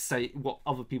a sane, what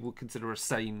other people consider a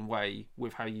sane way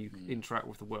with how you interact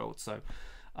with the world. So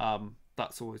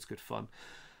that's always good fun.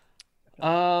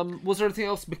 Was there anything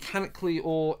else mechanically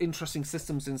or interesting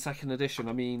systems in second edition?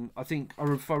 I mean, I think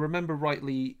if I remember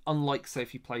rightly, unlike say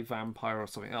if you play Vampire or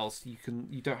something else,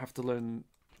 you don't have to learn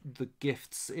the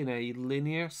gifts in a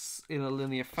linear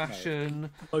fashion.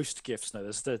 Most gifts, no.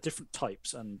 There are different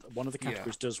types, and one of the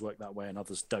categories does work that way, and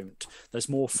others don't. There's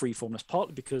more freeformness,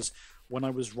 partly because when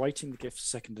I was writing the gifts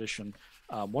second edition,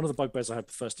 one of the bugbears I had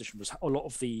with first edition was a lot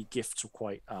of the gifts were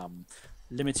quite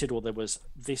limited, or there was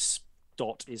this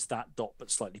dot is that dot but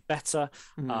slightly better.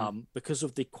 Because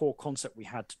of the core concept we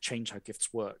had to change how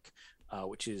gifts work,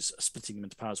 which is splitting them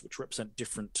into powers which represent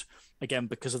different, again,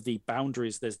 because of the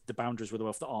boundaries, there's the boundaries with the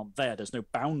wealth that aren't there. There's no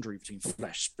boundary between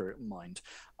flesh, spirit, and mind.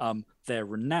 Their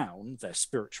renown, their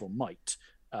spiritual might,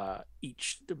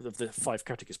 each of the 5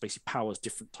 categories basically powers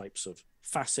different types of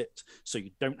facet, so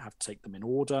you don't have to take them in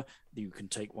order. You can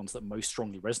take ones that most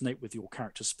strongly resonate with your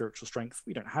character's spiritual strength.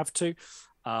 We don't have to,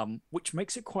 which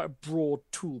makes it quite a broad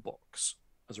toolbox.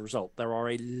 As a result, there are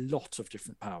a lot of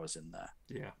different powers in there.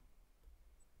 Yeah.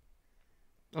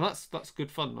 And that's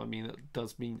good fun. I mean, it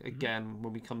does mean, again,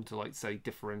 when we come to, like, say,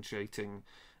 differentiating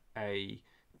a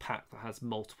pack that has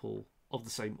multiple of the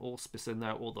same auspice in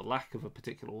there, or the lack of a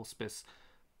particular auspice,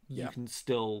 you can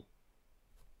still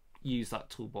use that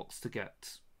toolbox to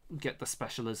get the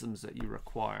specialisms that you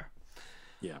require.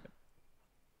 Yeah.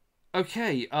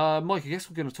 Okay, Mike, I guess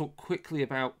we're going to talk quickly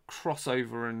about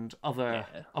crossover and other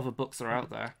books that are out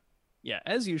there. Yeah,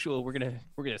 as usual, we're gonna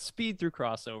speed through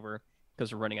crossover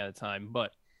because we're running out of time.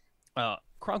 But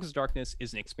Chronicles of Darkness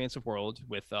is an expansive world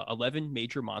with 11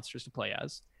 major monsters to play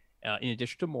as, in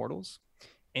addition to mortals.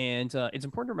 And it's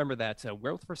important to remember that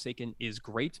Werewolf Forsaken is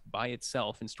great by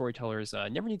itself, and storytellers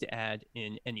never need to add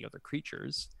in any other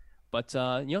creatures. But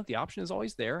the option is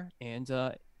always there, and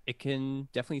it can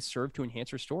definitely serve to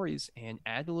enhance your stories and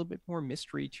add a little bit more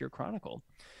mystery to your chronicle.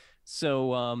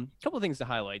 So a couple of things to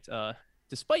highlight.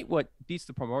 Despite what Beast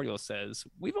of Primordial says,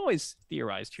 we've always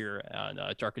theorized here on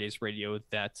Darker Days Radio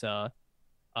that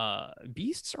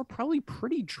beasts are probably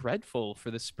pretty dreadful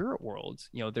for the spirit world.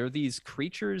 They're these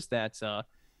creatures that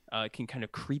can kind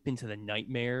of creep into the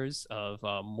nightmares of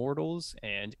mortals,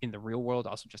 and in the real world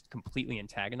also just completely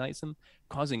antagonize them,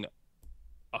 causing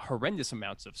horrendous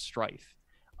amounts of strife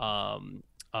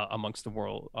amongst the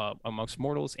world, amongst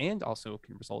mortals, and also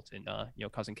can result in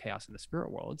causing chaos in the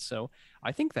spirit world. So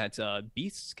I think that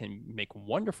beasts can make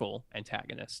wonderful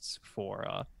antagonists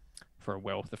for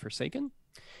Werewolf the Forsaken.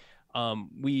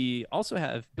 We also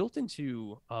have built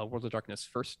into World of Darkness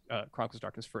Chronicles of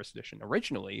Darkness First Edition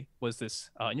originally was this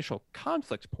initial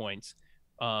conflict point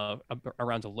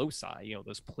around a loci,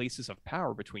 those places of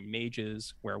power between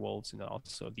mages, werewolves, and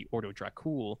also the Ordo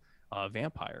Dracul,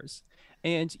 vampires.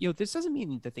 And this doesn't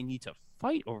mean that they need to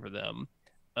fight over them,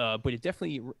 but it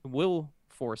definitely will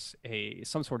force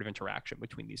some sort of interaction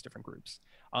between these different groups.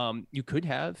 You could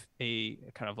have a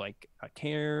kind of like a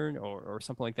cairn or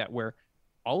something like that where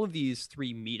all of these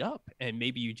three meet up, and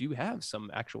maybe you do have some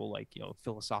actual like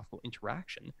philosophical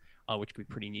interaction, which could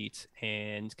be pretty neat,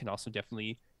 and can also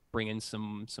definitely bring in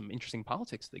some interesting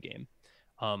politics to the game.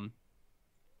 So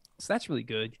that's really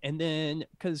good. And then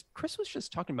because Chris was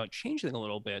just talking about changing a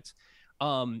little bit,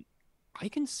 I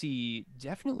can see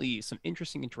definitely some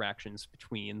interesting interactions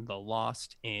between the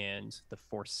Lost and the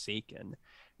Forsaken.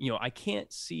 I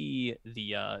can't see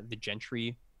the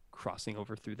Gentry crossing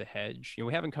over through the hedge.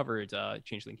 We haven't covered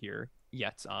Changeling here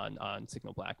yet on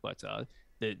Signal Black, but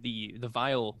the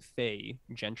vile Fae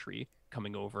Gentry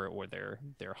coming over, or their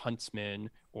huntsmen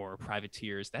or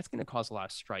privateers, that's going to cause a lot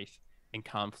of strife and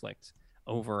conflict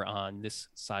over on this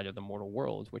side of the mortal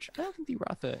world, which I don't think the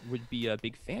Ratha would be a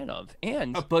big fan of.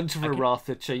 And a bunch of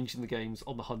Ratha changing the games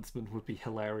on the huntsman would be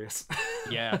hilarious.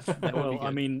 Yeah, that would be good. I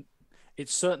mean,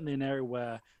 it's certainly an area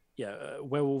where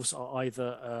werewolves are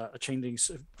either a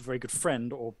changeling's very good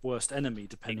friend or worst enemy,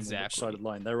 depending on which side of the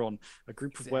line they're on. A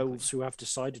group of werewolves who have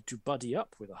decided to buddy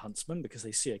up with a huntsman because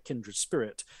they see a kindred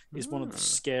spirit is one of the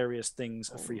scariest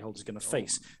things a freeholder is going to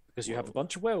face. Because you have a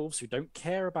bunch of werewolves who don't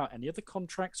care about any of the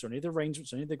contracts or any of the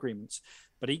arrangements or any of the agreements,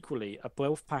 but equally a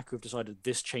werewolf pack who have decided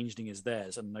this changeling is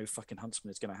theirs and no fucking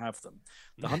huntsman is going to have them.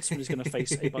 The huntsman is going to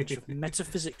face a bunch of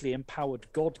metaphysically empowered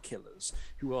god killers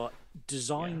who are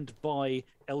designed by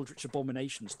eldritch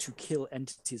abominations to kill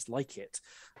entities like it.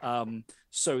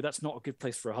 So that's not a good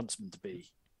place for a huntsman to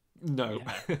be. No.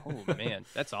 Yeah. Oh man,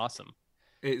 that's awesome.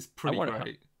 It's pretty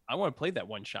great. I want to play that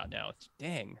one shot now.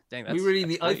 Dang. That's, we really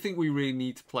need. great. I think we really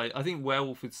need to play. I think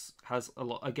Werewolf has a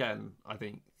lot. Again,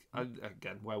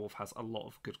 Werewolf has a lot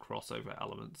of good crossover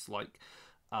elements. Like,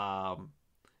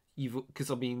 because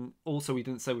also we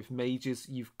didn't say with mages,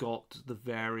 you've got the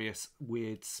various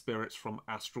weird spirits from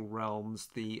astral realms,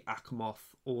 the Akamoth,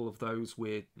 all of those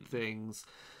weird things.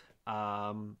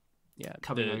 Coming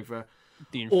over.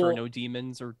 The Inferno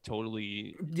demons are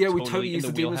totally we totally use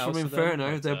the demons from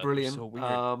Inferno. They're brilliant. So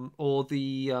weird. Or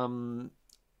the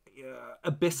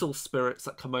abyssal spirits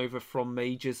that come over from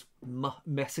mages,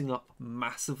 messing up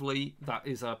massively. That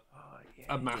is a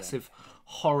massive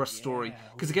horror story.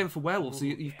 Because again, for werewolves,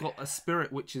 you've got a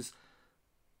spirit which is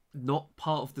not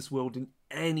part of this world in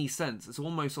any sense. It's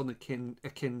almost akin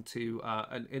to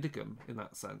an Idigum in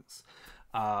that sense.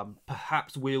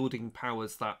 Perhaps wielding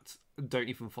powers that don't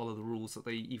even follow the rules that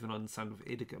they even understand with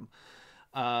Idigum.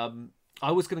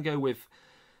 I was going to go with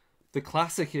the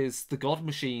classic is the God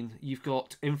Machine. You've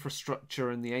got Infrastructure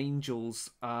and the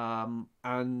Angels,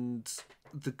 and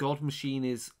the God Machine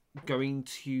is going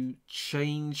to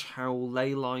change how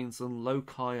ley lines and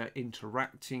loci are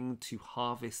interacting to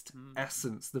harvest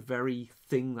essence, the very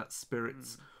thing that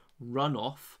spirits run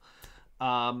off,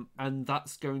 and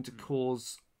that's going to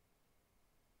cause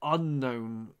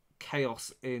unknown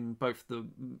chaos in both the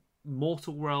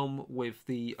mortal realm with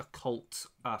the occult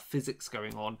physics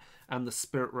going on and the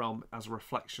spirit realm as a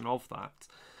reflection of that.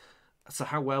 So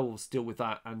how werewolves deal with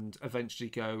that and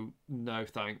eventually go no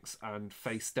thanks and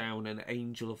face down an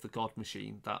angel of the God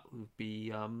Machine, that would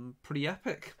be pretty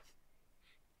epic.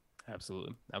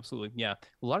 Absolutely. Yeah,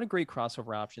 a lot of great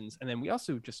crossover options. And then we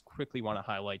also just quickly want to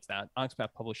highlight that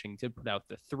Onyxpath Publishing did put out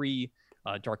the 3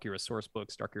 Dark Era source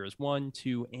books, Dark Eras 1,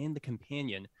 2, and the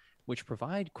Companion, which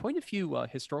provide quite a few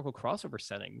historical crossover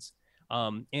settings.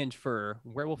 And for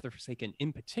Werewolf the Forsaken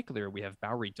in particular, we have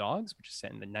Bowery Dogs, which is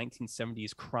set in the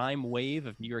 1970s crime wave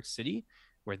of New York City,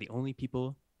 where the only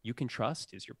people you can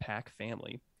trust is your pack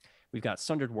family. We've got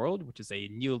Sundered World, which is a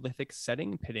Neolithic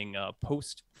setting pitting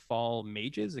post-fall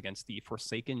mages against the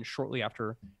Forsaken shortly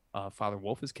after Father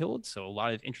Wolf is killed. So a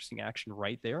lot of interesting action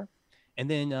right there. And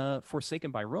then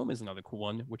Forsaken by Rome is another cool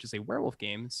one, which is a werewolf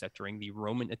game set during the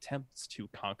Roman attempts to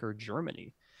conquer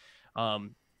Germany.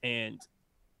 And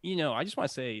I just want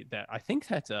to say that I think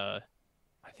that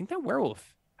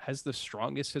werewolf has the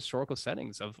strongest historical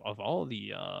settings of all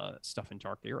the stuff in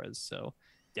Dark Eras. So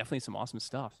definitely some awesome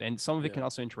stuff, and some of it can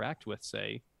also interact with,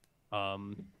 say,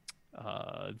 the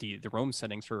Rome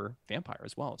settings for vampire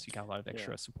as well. So you got a lot of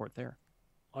extra support there.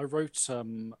 I wrote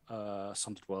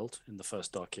Sundered World in the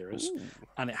first Dark Eras,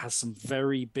 and it has some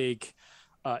very big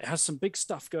It has some big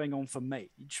stuff going on for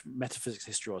Mage, metaphysics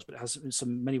history-wise, but it has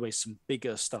in many ways some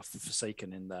bigger stuff for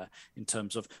Forsaken in there, in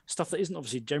terms of stuff that isn't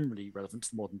obviously generally relevant to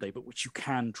the modern day, but which you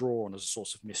can draw on as a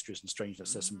source of mysteries and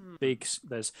strangeness. There's some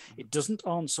it doesn't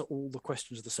answer all the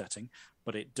questions of the setting,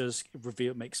 but it does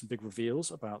make some big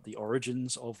reveals about the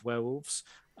origins of werewolves,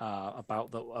 about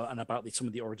some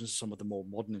of the origins of some of the more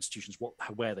modern institutions,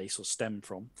 where they sort of stem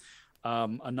from.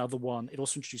 Another one, it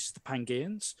also introduces the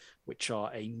Pangaeans, which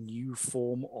are a new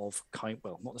form of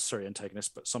not necessarily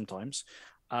antagonists, but sometimes.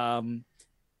 For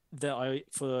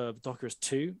Dark Heroes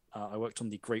 2, I worked on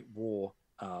the Great War,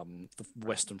 the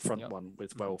Western Front one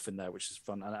with Werewolf in there, which is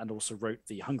fun, and also wrote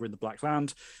the Hunger in the Black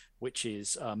Land, which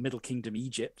is Middle Kingdom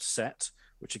Egypt set,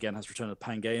 which again has Return of the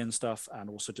Pangaean stuff, and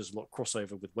also does a lot of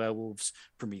crossover with werewolves,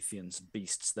 Prometheans, and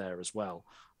beasts there as well.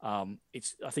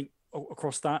 It's, I think,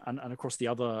 across that and across the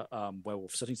other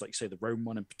werewolf settings, like you say, the Rome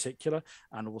one in particular,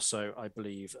 and also I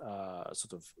believe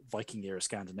sort of Viking era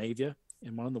Scandinavia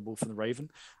in one of the Wolf and the Raven.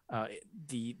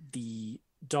 The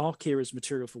Dark Era's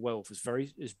material for werewolf is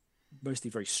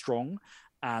mostly very strong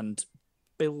and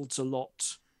builds a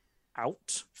lot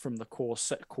out from the core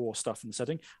stuff in the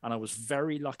setting. And I was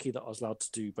very lucky that I was allowed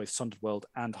to do both Sundered World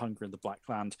and Hunger in the Black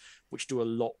Land, which do a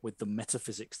lot with the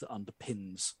metaphysics that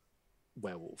underpins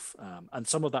werewolf, and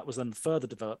some of that was then further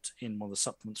developed in one of the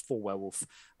supplements for werewolf,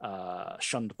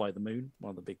 Shunned by the Moon,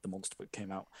 the monster book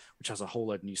came out, which has a whole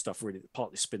load of new stuff really that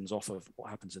partly spins off of what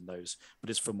happens in those, but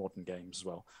is for modern games as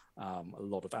well. A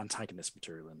lot of antagonist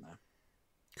material in there.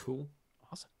 Cool.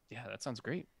 Awesome. Yeah, that sounds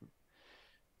great.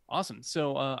 Awesome.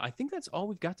 So I think that's all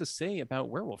we've got to say about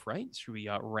werewolf, right? Should we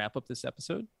wrap up this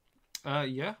episode?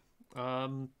 Yeah.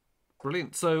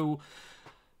 Brilliant. So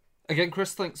again,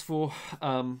 Chris, thanks for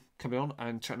coming on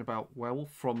and chatting about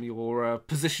werewolf from your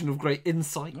position of great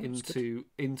insight into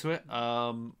it.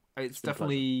 It's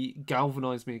definitely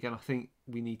galvanized me again. I think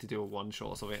we need to do a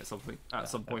one-shot of it at some point,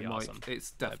 Mike. Awesome.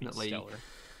 It's definitely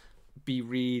be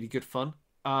really good fun.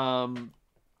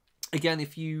 Again,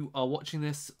 if you are watching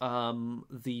this,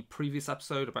 the previous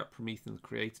episode about Promethean the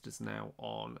Created is now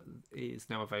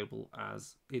available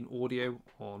as in audio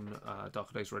on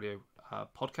Darker Days Radio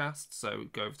podcast. So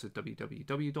go over to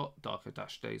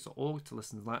www.darker-days.org to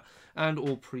listen to that and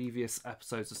all previous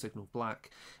episodes of Signal Black.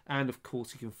 And of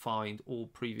course, you can find all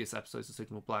previous episodes of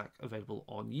Signal Black available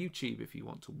on YouTube if you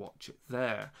want to watch it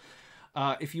there.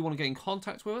 If you want to get in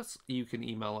contact with us, you can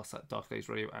email us at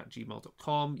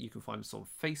darkerdaysradio@gmail.com. You can find us on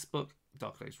Facebook,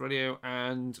 Darker Days Radio,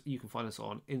 and you can find us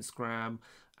on Instagram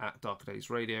at Darker Days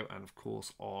Radio, and of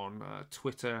course on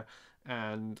Twitter,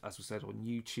 and as we said, on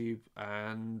YouTube.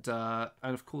 And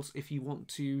of course, if you want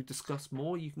to discuss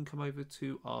more, you can come over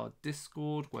to our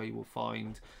Discord, where you will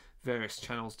find various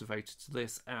channels devoted to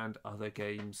this and other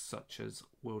games such as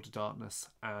World of Darkness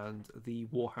and the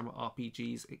Warhammer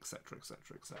RPGs, etc,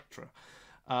 etc, etc.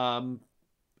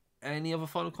 Any other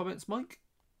final comments, Mike?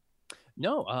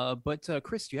 No, but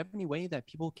Chris, do you have any way that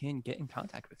people can get in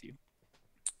contact with you?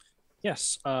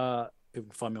 Yes, people can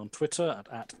find me on Twitter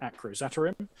at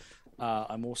Acrozatarim.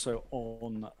 I'm also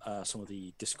on some of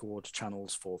the Discord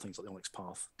channels for things like the Onyx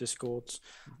Path Discords,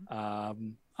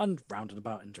 and round and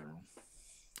about in general.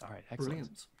 All right, excellent.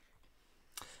 Brilliant.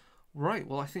 Right,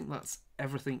 well, I think that's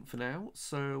everything for now.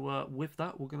 So with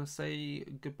that, we're going to say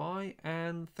goodbye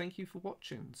and thank you for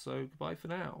watching. So goodbye for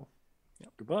now.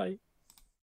 Yep, goodbye.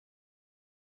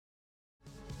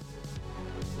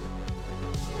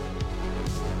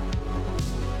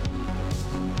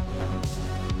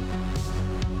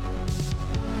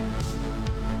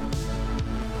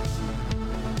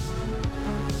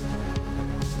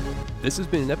 This has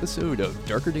been an episode of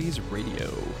Darker Days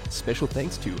Radio. Special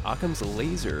thanks to Occam's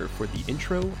Laser for the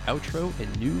intro, outro,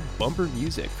 and new bumper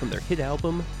music from their hit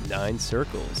album, 9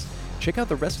 Circles. Check out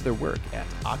the rest of their work at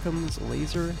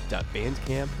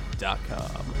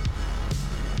occamslaser.bandcamp.com.